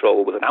Dover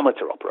Patrol was an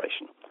amateur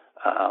operation.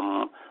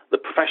 The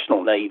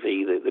professional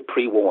Navy, the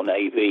pre-war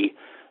Navy,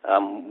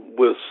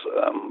 was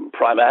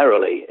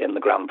primarily in the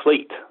Grand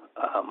Fleet,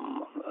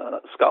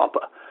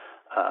 Scapa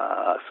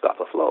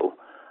Flow.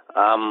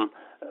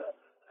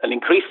 And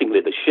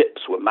increasingly, the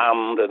ships were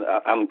manned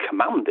and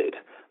commanded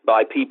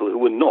by people who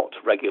were not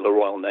regular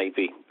Royal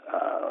Navy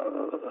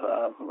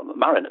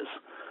mariners.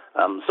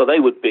 So they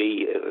would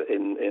be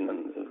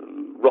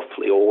in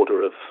roughly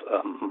order of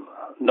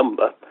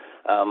number.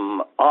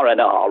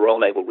 RNR, Royal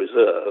Naval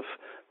Reserve.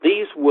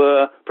 These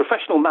were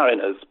professional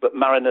mariners, but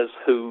mariners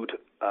who'd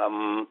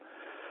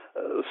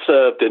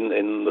served in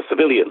the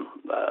civilian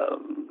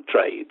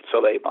trade. So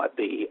they might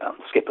be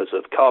skippers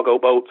of cargo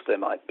boats, they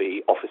might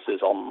be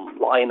officers on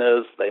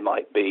liners, they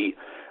might be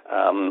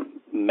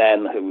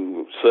men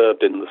who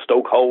served in the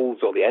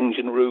stokeholds or the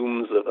engine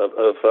rooms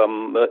of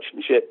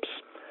merchant ships,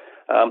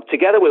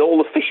 together with all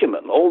the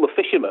fishermen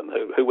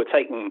who were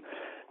taken.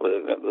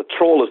 The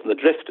trawlers and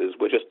the drifters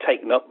were just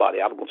taken up by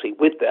the Admiralty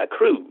with their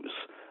crews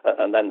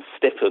and then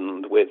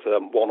stiffened with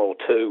one or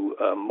two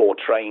more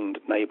trained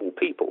naval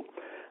people.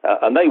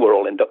 And they were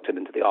all inducted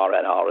into the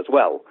RNR as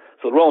well.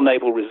 So the Royal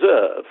Naval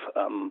Reserve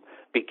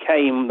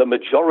became the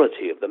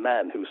majority of the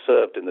men who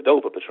served in the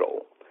Dover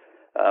Patrol.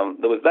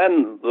 There was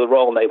then the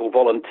Royal Naval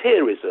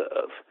Volunteer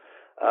Reserve.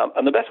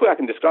 And the best way I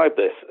can describe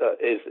this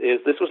is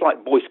this was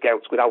like Boy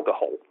Scouts with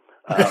alcohol.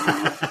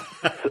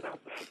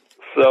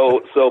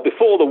 So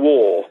before the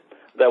war,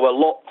 there were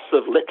lots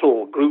of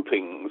little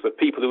groupings of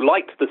people who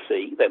liked the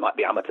sea. They might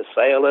be amateur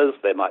sailors.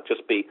 They might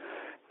just be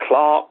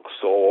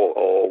clerks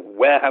or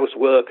warehouse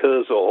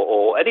workers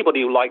or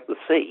anybody who liked the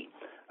sea,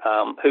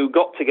 who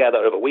got together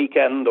over a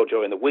weekend or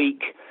during the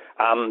week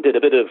and did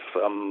a bit of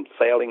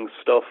sailing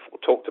stuff,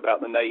 talked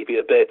about the Navy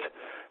a bit,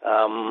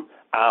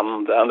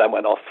 and then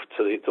went off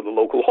to the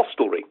local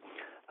hostelry.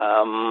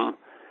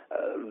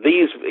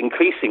 These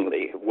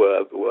increasingly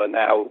were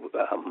now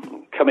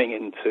coming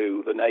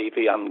into the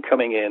Navy and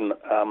coming in,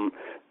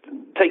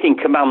 taking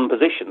command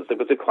positions. They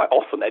were quite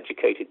often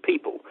educated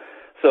people.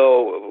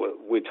 So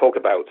we talk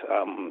about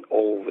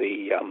all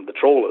the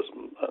trawlers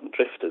and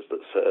drifters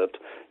that served.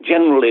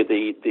 Generally,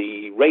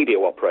 the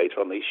radio operator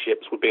on these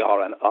ships would be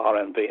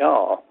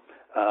RNVR.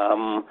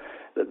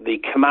 The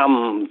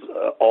command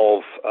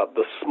of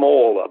the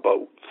smaller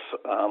boats,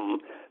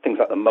 things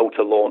like the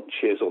motor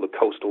launches or the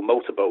coastal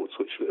motorboats,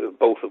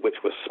 both of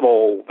which were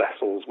small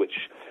vessels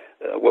which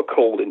were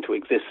called into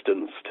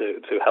existence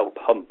to help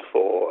hunt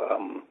for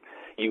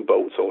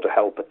U-boats or to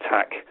help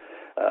attack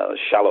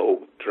shallow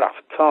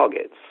draft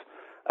targets.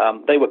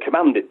 They were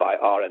commanded by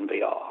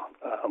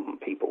RNVR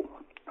people.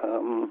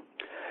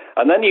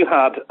 And then you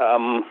had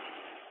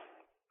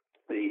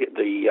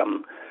the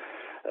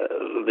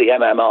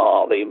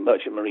MMR, the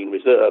Merchant Marine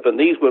Reserve, and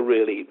these were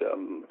really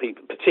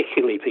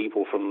particularly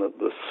people from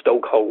the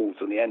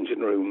stokeholds and the engine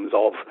rooms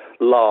of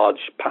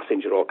large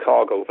passenger or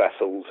cargo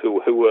vessels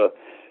who were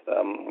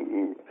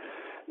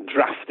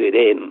drafted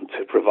in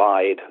to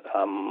provide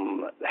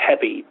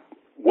heavy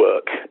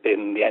work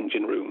in the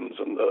engine rooms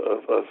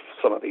of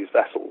some of these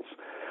vessels.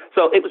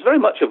 So it was very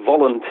much a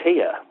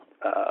volunteer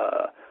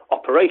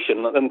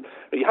operation. And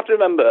you have to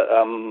remember,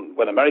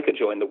 when America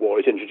joined the war,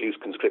 it introduced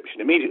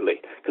conscription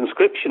immediately.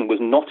 Conscription was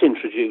not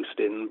introduced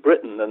in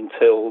Britain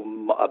until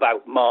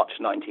about March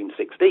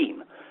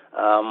 1916.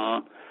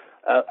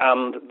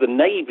 And the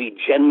Navy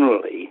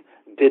generally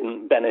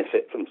didn't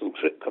benefit from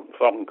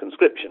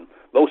conscription.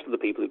 Most of the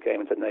people who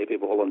came into the Navy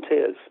were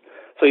volunteers.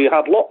 So you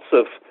had lots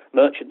of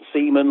merchant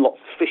seamen, lots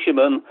of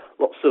fishermen,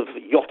 lots of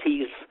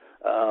yachties,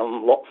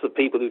 lots of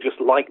people who just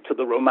liked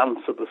the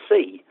romance of the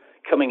sea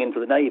coming into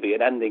the Navy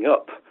and ending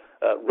up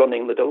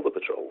running the Dover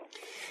Patrol.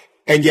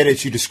 And yet,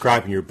 as you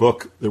describe in your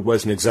book, there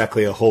wasn't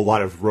exactly a whole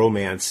lot of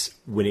romance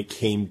when it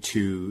came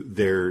to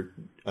their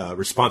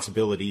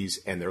responsibilities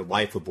and their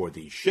life aboard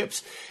these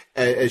ships.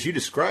 As you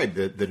described,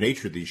 the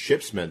nature of these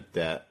ships meant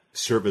that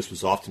service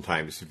was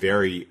oftentimes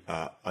very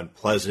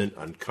unpleasant,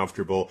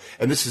 uncomfortable.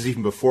 And this is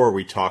even before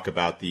we talk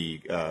about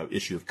the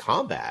issue of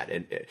combat.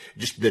 And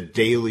just the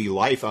daily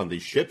life on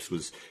these ships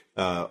was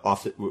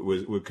often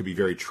could be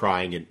very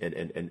trying and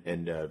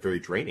very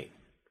draining.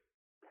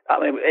 I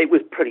mean, it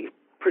was pretty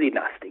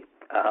nasty.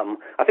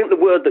 I think the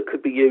word that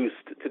could be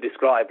used to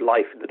describe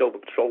life in the Dover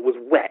Patrol was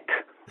wet.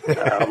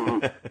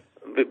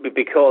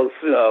 Because,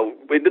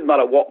 it didn't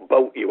matter what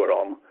boat you were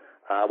on,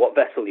 what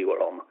vessel you were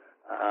on,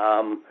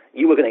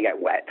 you were going to get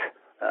wet.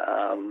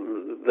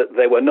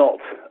 They were not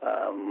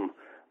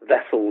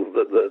vessels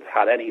that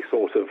had any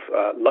sort of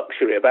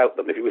luxury about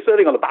them. If you were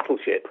sailing on a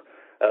battleship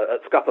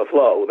at Scapa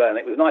Flow, then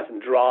it was nice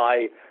and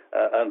dry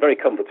and very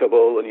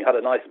comfortable, and you had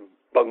a nice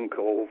bunk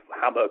or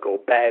hammock or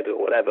bed or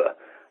whatever.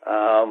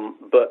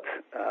 But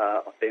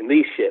in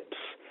these ships,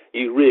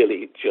 you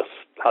really just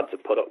had to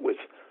put up with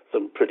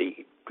some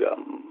pretty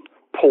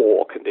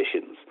poor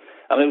conditions.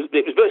 I mean,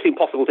 it was virtually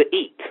impossible to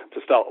eat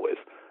to start with,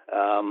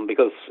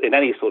 because in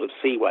any sort of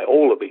seaway,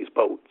 all of these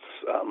boats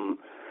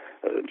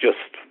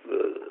just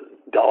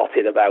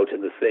darted about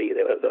in the sea.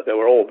 They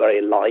were all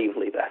very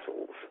lively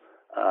vessels.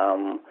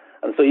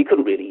 And so you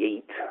couldn't really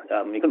eat.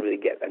 You couldn't really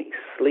get any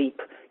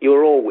sleep. You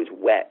were always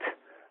wet.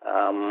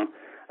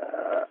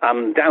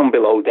 And down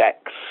below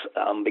decks,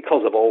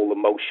 because of all the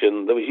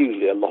motion, there was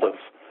usually a lot of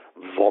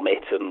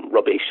vomit and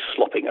rubbish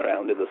slopping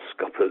around in the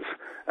scuppers.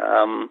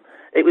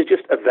 It was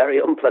just a very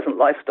unpleasant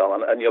lifestyle,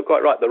 and you're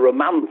quite right. The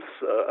romance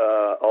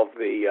of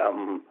the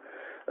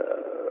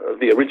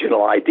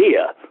original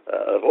idea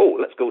of,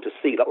 let's go to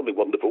sea, that would be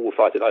wonderful, we'll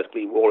fight a nice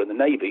clean war in the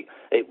Navy,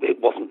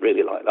 it wasn't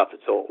really like that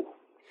at all.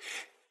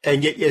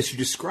 And yet, as you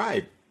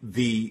describe,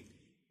 the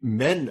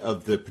men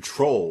of the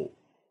patrol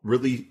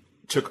really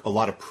took a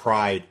lot of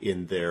pride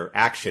in their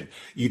action.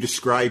 You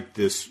described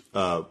this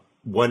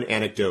one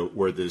anecdote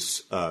where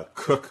this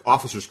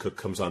officer's cook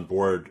comes on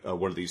board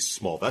one of these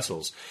small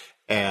vessels,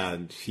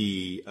 and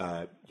he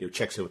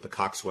checks in with the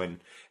coxswain,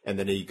 and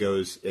then he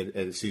goes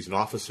and sees an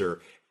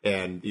officer,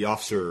 and the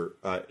officer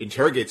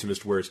interrogates him as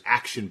to where his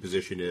action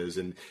position is,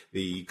 and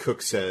the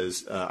cook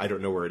says, I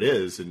don't know where it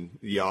is, and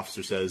the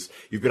officer says,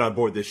 you've been on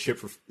board this ship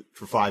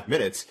for 5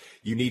 minutes,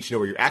 you need to know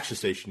where your action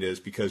station is,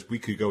 because we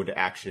could go into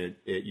action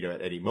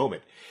at any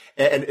moment.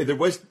 And there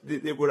was,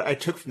 what I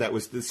took from that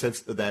was the sense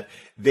that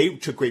they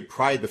took great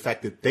pride in the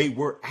fact that they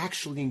were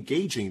actually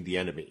engaging the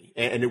enemy,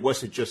 and it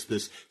wasn't just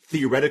this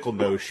theoretical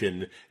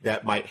notion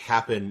that might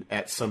happen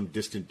at some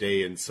distant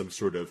day in some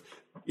sort of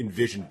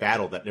envisioned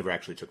battle that never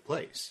actually took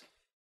place.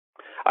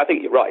 I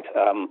think you're right.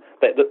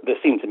 There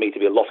seemed to me to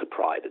be a lot of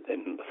pride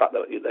in the fact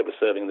that they were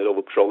serving the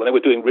Dover Patrol and they were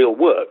doing real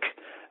work.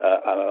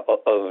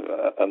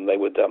 And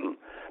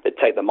they'd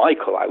take the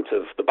Michael out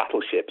of the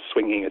battleship,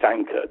 swinging at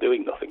anchor,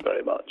 doing nothing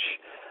very much.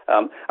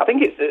 I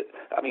think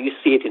you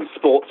see it in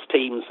sports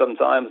teams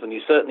sometimes, and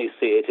you certainly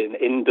see it in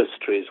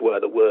industries where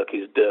the work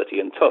is dirty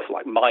and tough,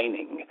 like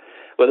mining,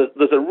 where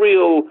there's a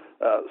real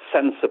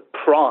sense of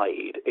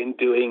pride in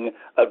doing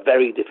a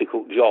very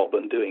difficult job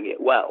and doing it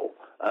well.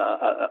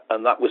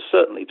 And that was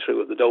certainly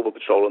true of the Dover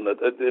Patrol. And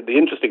the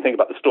interesting thing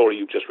about the story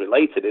you just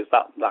related is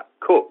that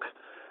cook,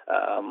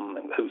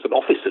 who's an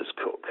officer's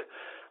cook,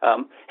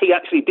 he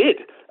actually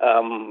did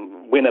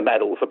win a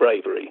medal for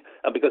bravery,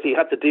 because he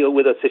had to deal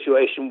with a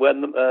situation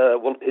when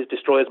one of his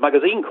destroyer's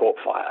magazine caught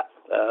fire,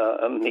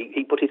 and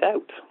he put it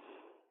out.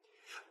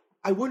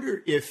 I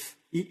wonder if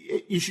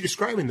you should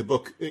describe in the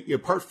book,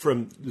 apart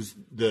from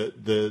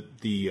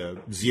the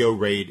Zio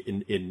raid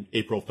in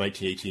April of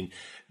 1918,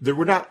 there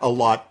were not a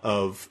lot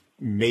of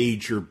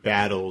major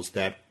battles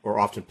that are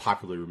often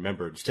popularly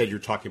remembered. Instead, you're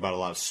talking about a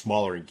lot of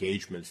smaller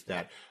engagements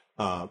that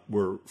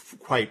were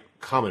quite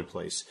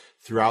commonplace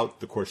throughout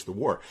the course of the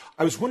war.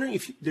 I was wondering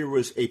if there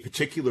was a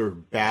particular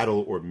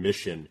battle or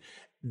mission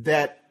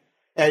that,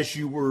 as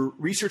you were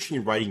researching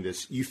and writing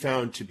this, you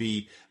found to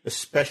be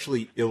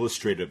especially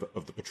illustrative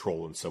of the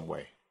patrol in some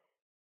way.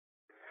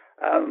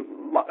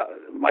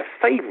 My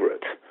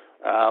favourite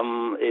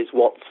is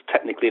what's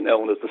technically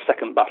known as the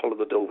Second Battle of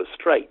the Dover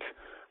Strait.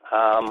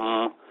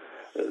 And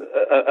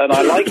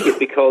I like it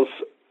because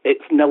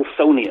it's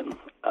Nelsonian.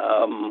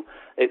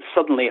 It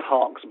suddenly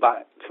harks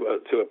back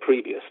to a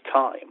previous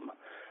time.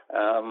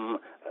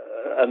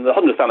 And the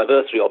 100th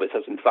anniversary of it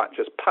has in fact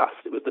just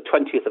passed. It was the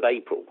 20th of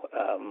April,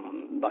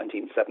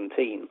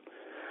 1917.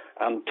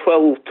 And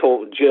 12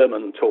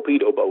 German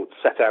torpedo boats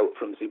set out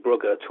from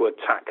Zeebrugge to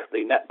attack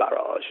the net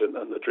barrage and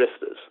the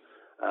drifters.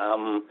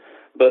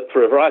 But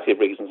for a variety of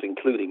reasons,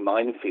 including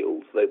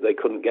minefields, they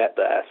couldn't get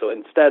there. So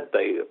instead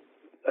they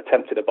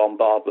attempted a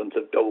bombardment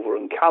of Dover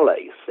and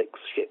Calais, 6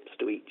 ships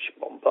to each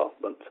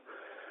bombardment.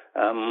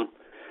 And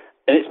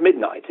it's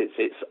midnight.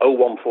 It's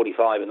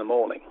 01:45 in the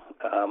morning.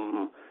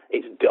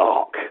 It's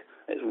dark.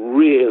 It's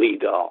really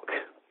dark.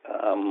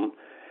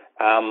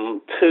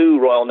 2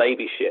 Royal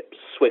Navy ships,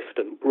 Swift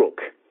and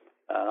Brooke,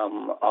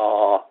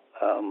 are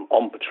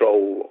on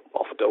patrol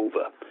off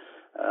Dover,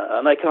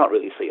 and they can't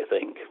really see a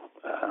thing.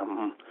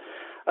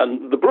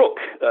 And the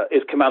Brooke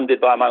is commanded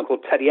by a man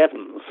called Teddy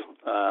Evans,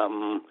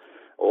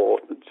 or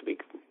to be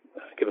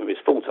given his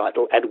full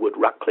title, Edward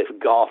Ratcliffe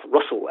Garth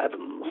Russell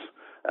Evans.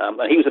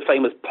 And he was a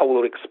famous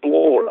polar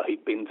explorer.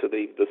 He'd been to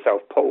the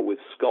South Pole with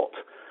Scott.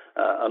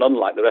 And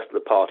unlike the rest of the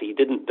party, he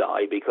didn't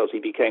die because he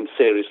became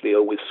seriously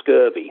ill with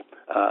scurvy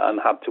and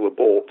had to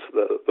abort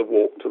the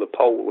walk to the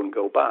pole and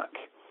go back.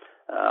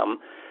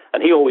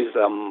 And he always,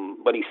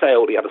 when he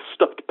sailed, he had a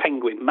stuffed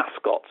penguin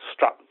mascot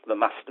strapped to the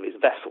mast of his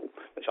vessel,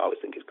 which I always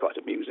think is quite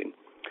amusing.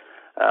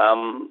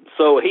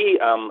 So he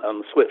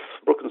and Swift,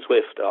 Brooke and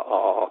Swift,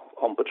 are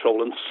on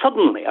patrol, and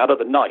suddenly, out of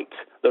the night,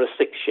 there are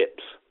 6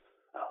 ships.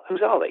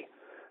 Whose are they?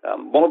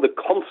 One of the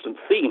constant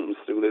themes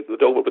through the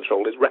Dover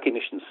Patrol is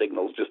recognition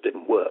signals just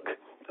didn't work.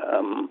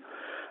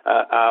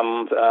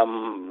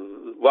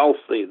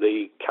 Whilst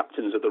the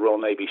captains of the Royal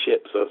Navy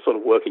ships are sort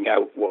of working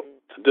out what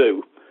to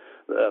do,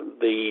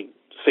 the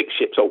 6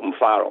 ships open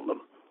fire on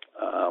them.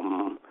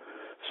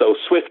 So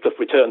Swift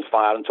returns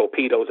fire and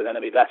torpedoes an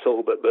enemy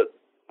vessel, but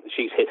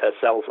she's hit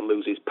herself and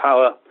loses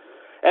power.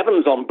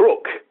 Evans on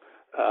Brooke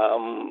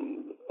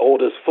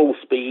orders full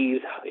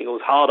speed. He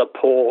goes hard at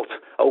port,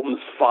 opens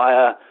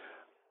fire,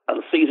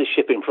 and sees a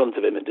ship in front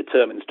of him and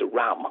determines to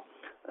ram.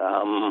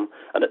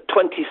 And at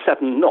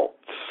 27 knots,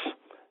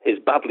 his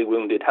badly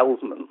wounded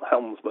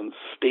helmsman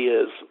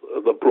steers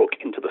the Brooke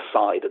into the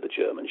side of the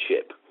German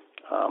ship.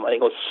 And he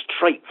goes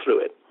straight through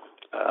it,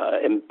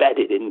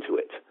 embedded into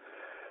it.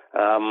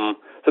 So,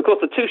 of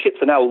course, the 2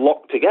 ships are now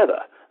locked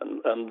together,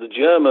 and the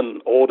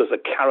German orders a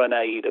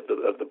carronade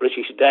of the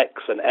British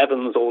decks, and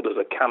Evans orders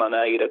a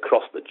cannonade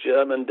across the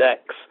German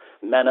decks.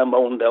 Men are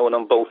mown down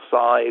on both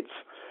sides.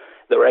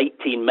 There were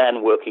 18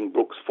 men working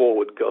Brooke's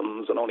forward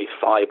guns, and only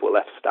 5 were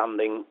left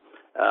standing.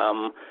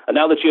 And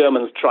now the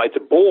Germans try to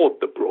board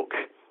the Brooke,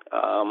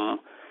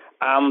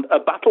 and a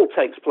battle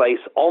takes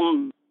place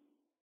on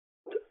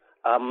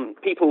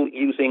people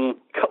using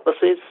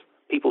cutlasses,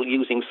 people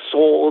using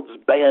swords,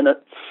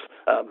 bayonets,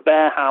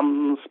 bare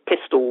hands,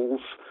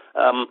 pistols,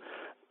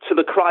 to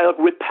the cry of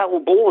 "repel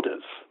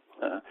boarders."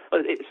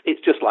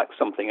 It's just like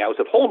something out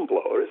of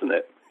Hornblower, isn't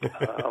it?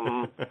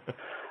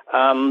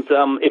 And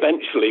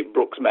eventually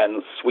Brooke's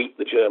men sweep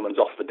the Germans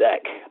off the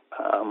deck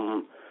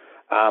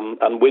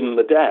and win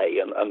the day.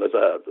 And there's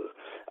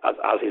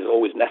as is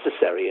always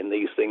necessary in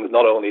these things,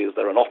 not only is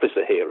there an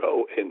officer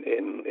hero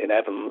in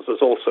Evans,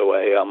 there's also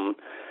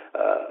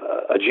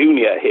a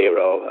junior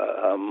hero,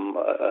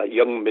 a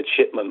young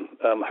midshipman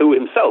who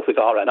himself is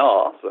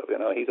RNR. So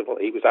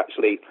he was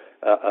actually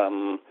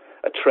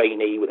a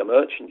trainee with a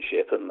merchant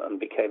ship and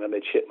became a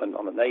midshipman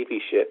on a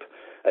Navy ship.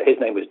 His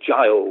name was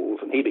Giles,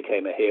 and he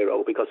became a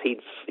hero because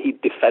he'd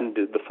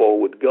defended the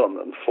forward gun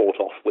and fought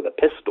off with a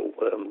pistol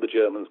the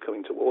Germans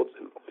coming towards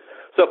him.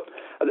 So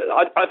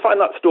I find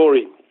that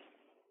story,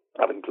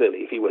 I mean, clearly,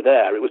 if you were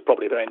there, it was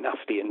probably very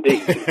nasty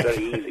indeed. It's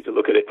very easy to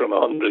look at it from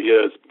 100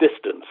 years'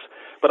 distance.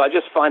 But I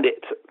just find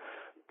it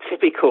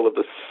typical of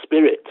the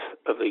spirit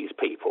of these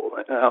people.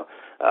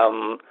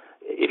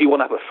 If you want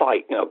to have a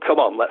fight, come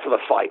on, let's have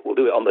a fight. We'll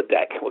do it on the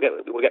deck. We'll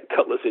get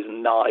cutlasses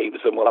and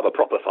knives, and we'll have a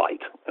proper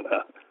fight.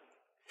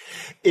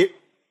 It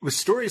with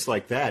stories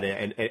like that,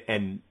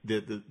 and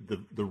the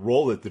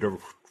role that the Dover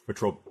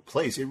Patrol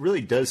plays, it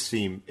really does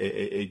seem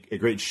a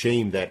great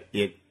shame that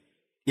it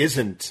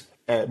isn't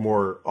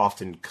more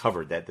often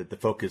covered, that the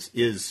focus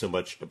is so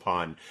much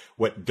upon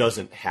what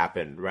doesn't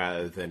happen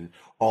rather than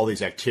all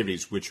these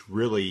activities which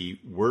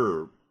really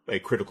were a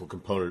critical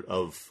component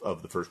of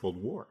the First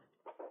World War.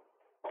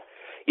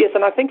 Yes,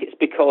 and I think it's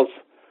because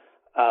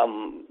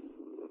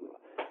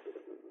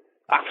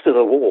after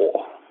the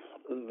war,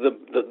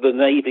 the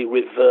Navy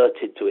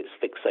reverted to its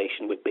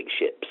fixation with big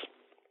ships.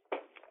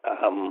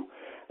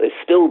 They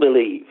still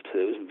believed,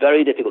 it was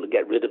very difficult to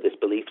get rid of this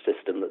belief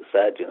system that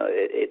said,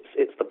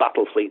 it's the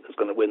battle fleet that's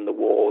going to win the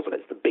wars, and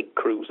it's the big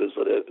cruisers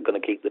that are going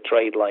to keep the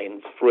trade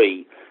lanes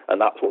free, and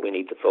that's what we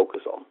need to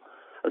focus on.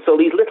 And so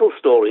these little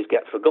stories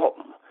get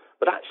forgotten.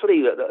 But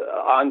actually,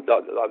 I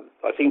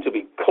seem to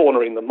be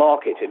cornering the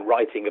market in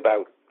writing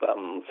about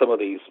some of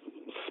these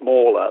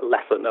smaller,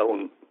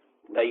 lesser-known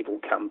naval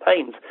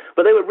campaigns.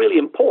 But they were really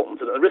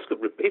important, and at the risk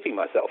of repeating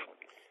myself,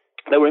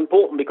 they were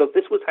important because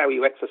this was how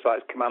you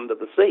exercised command of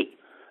the sea.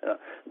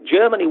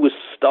 Germany was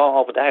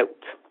starved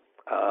out.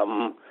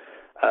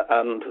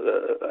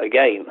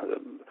 Again,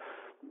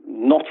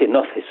 not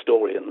enough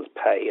historians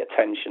pay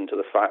attention to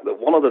the fact that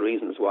one of the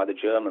reasons why the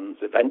Germans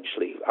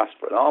eventually asked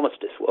for an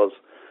armistice was,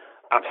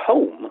 at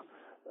home,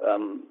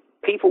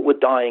 people were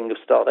dying of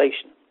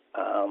starvation.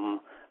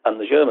 And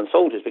the German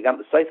soldiers began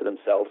to say to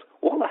themselves,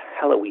 what the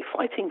hell are we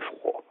fighting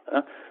for?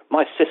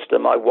 My sister,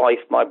 my wife,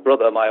 my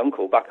brother, my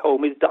uncle back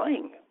home is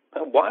dying.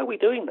 Why are we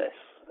doing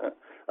this?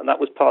 And that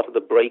was part of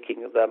the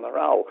breaking of their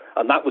morale.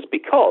 And that was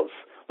because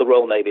the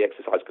Royal Navy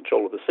exercised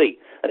control of the sea.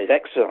 And it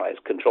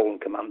exercised control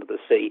and command of the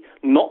sea,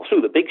 not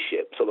through the big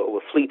ships, although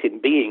the fleet in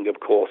being, of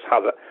course,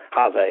 has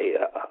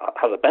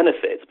a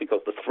benefit,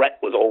 because the threat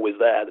was always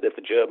there that if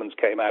the Germans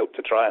came out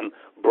to try and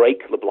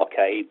break the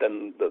blockade,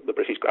 then the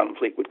British Grand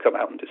Fleet would come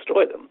out and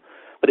destroy them.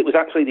 But it was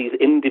actually these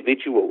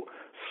individual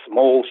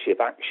small ship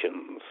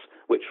actions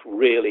which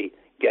really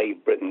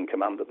gave Britain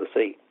command of the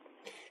sea.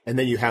 And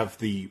then you have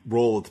the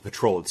role of the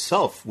patrol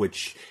itself,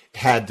 which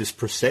had this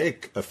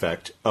prosaic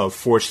effect of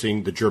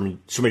forcing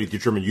so many of the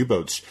German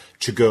U-boats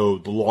to go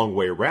the long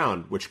way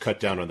around, which cut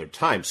down on their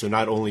time. So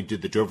not only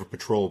did the Dover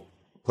Patrol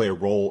play a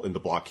role in the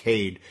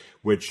blockade,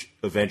 which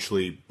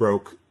eventually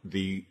broke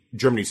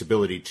Germany's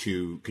ability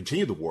to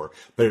continue the war,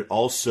 but it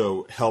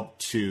also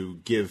helped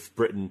to give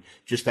Britain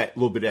just that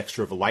little bit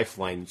extra of a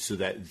lifeline so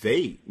that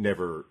they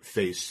never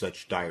faced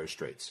such dire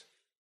straits.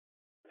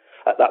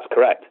 That's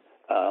correct.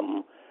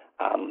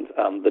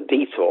 And the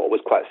detour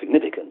was quite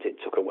significant. It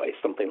took away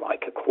something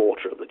like a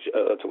quarter of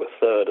to a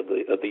third of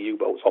the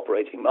U-boat's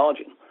operating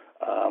margin.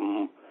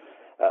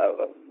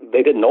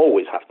 They didn't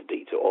always have to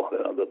detour.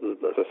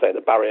 As I say,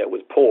 the barrier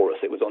was porous.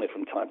 It was only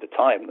from time to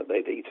time that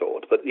they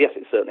detoured. But yes,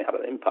 it certainly had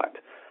an impact.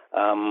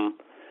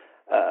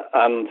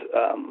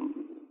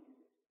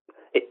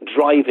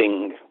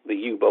 Driving the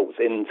U-boats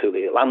into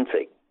the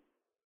Atlantic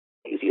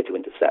easier to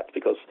intercept,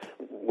 because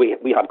we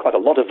had quite a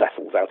lot of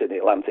vessels out in the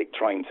Atlantic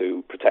trying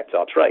to protect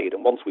our trade,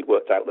 and once we'd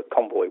worked out that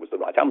convoy was the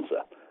right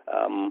answer,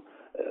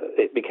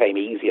 it became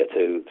easier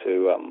to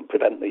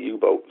prevent the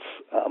U-boats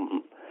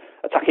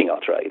attacking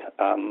our trade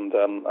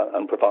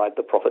and provide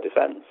the proper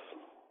defense.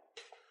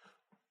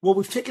 Well,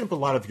 we've taken up a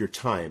lot of your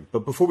time,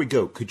 but before we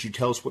go, could you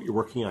tell us what you're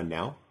working on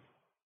now?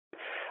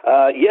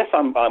 Yes,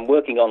 I'm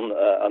working on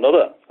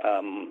another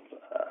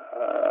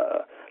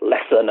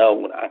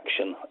lesser-known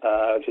action,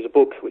 which is a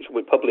book which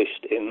we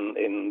published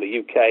in the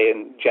UK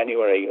in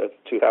January of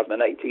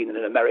 2018, and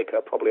in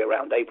America probably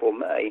around April,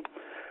 May.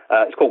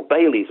 It's called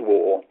Bailey's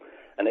War,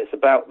 and it's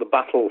about the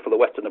battle for the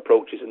Western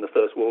approaches in the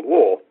First World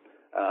War.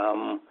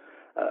 A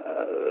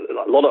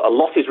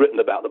lot is written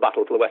about the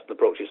battle for the Western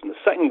approaches in the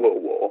Second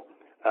World War,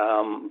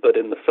 but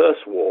in the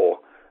First War,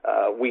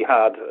 we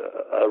had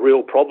a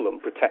real problem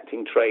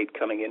protecting trade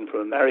coming in from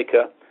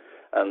America,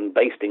 and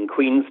based in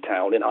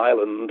Queenstown in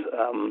Ireland,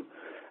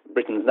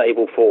 Britain's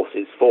naval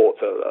forces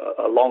fought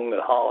a long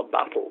and hard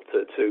battle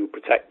to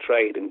protect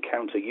trade and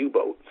counter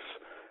U-boats.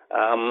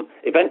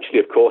 Eventually,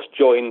 of course,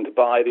 joined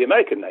by the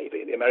American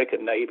Navy. The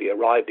American Navy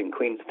arrived in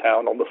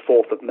Queenstown on the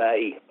 4th of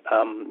May,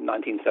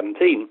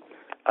 1917,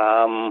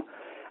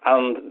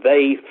 and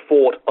they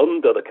fought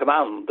under the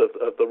command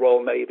of the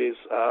Royal Navy's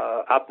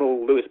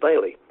Admiral Lewis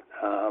Bailey.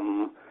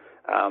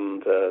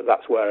 And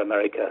that's where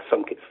America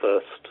sunk its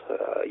first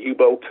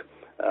U-boat.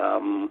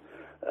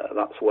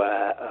 That's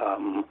where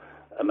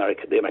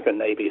the American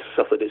Navy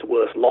suffered its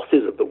worst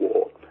losses of the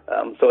war.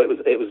 So it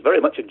was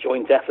very much a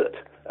joint effort,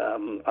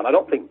 and I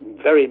don't think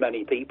very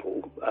many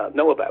people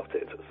know about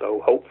it.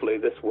 So hopefully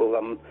this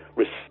will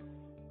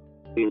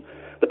receive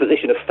the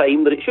position of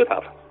fame that it should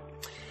have.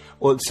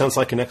 Well, it sounds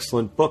like an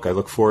excellent book. I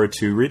look forward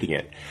to reading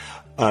it.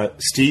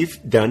 Steve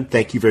Dunn,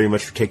 thank you very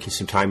much for taking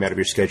some time out of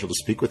your schedule to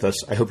speak with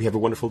us. I hope you have a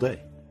wonderful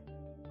day.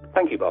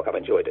 Thank you, Mark. I've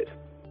enjoyed it.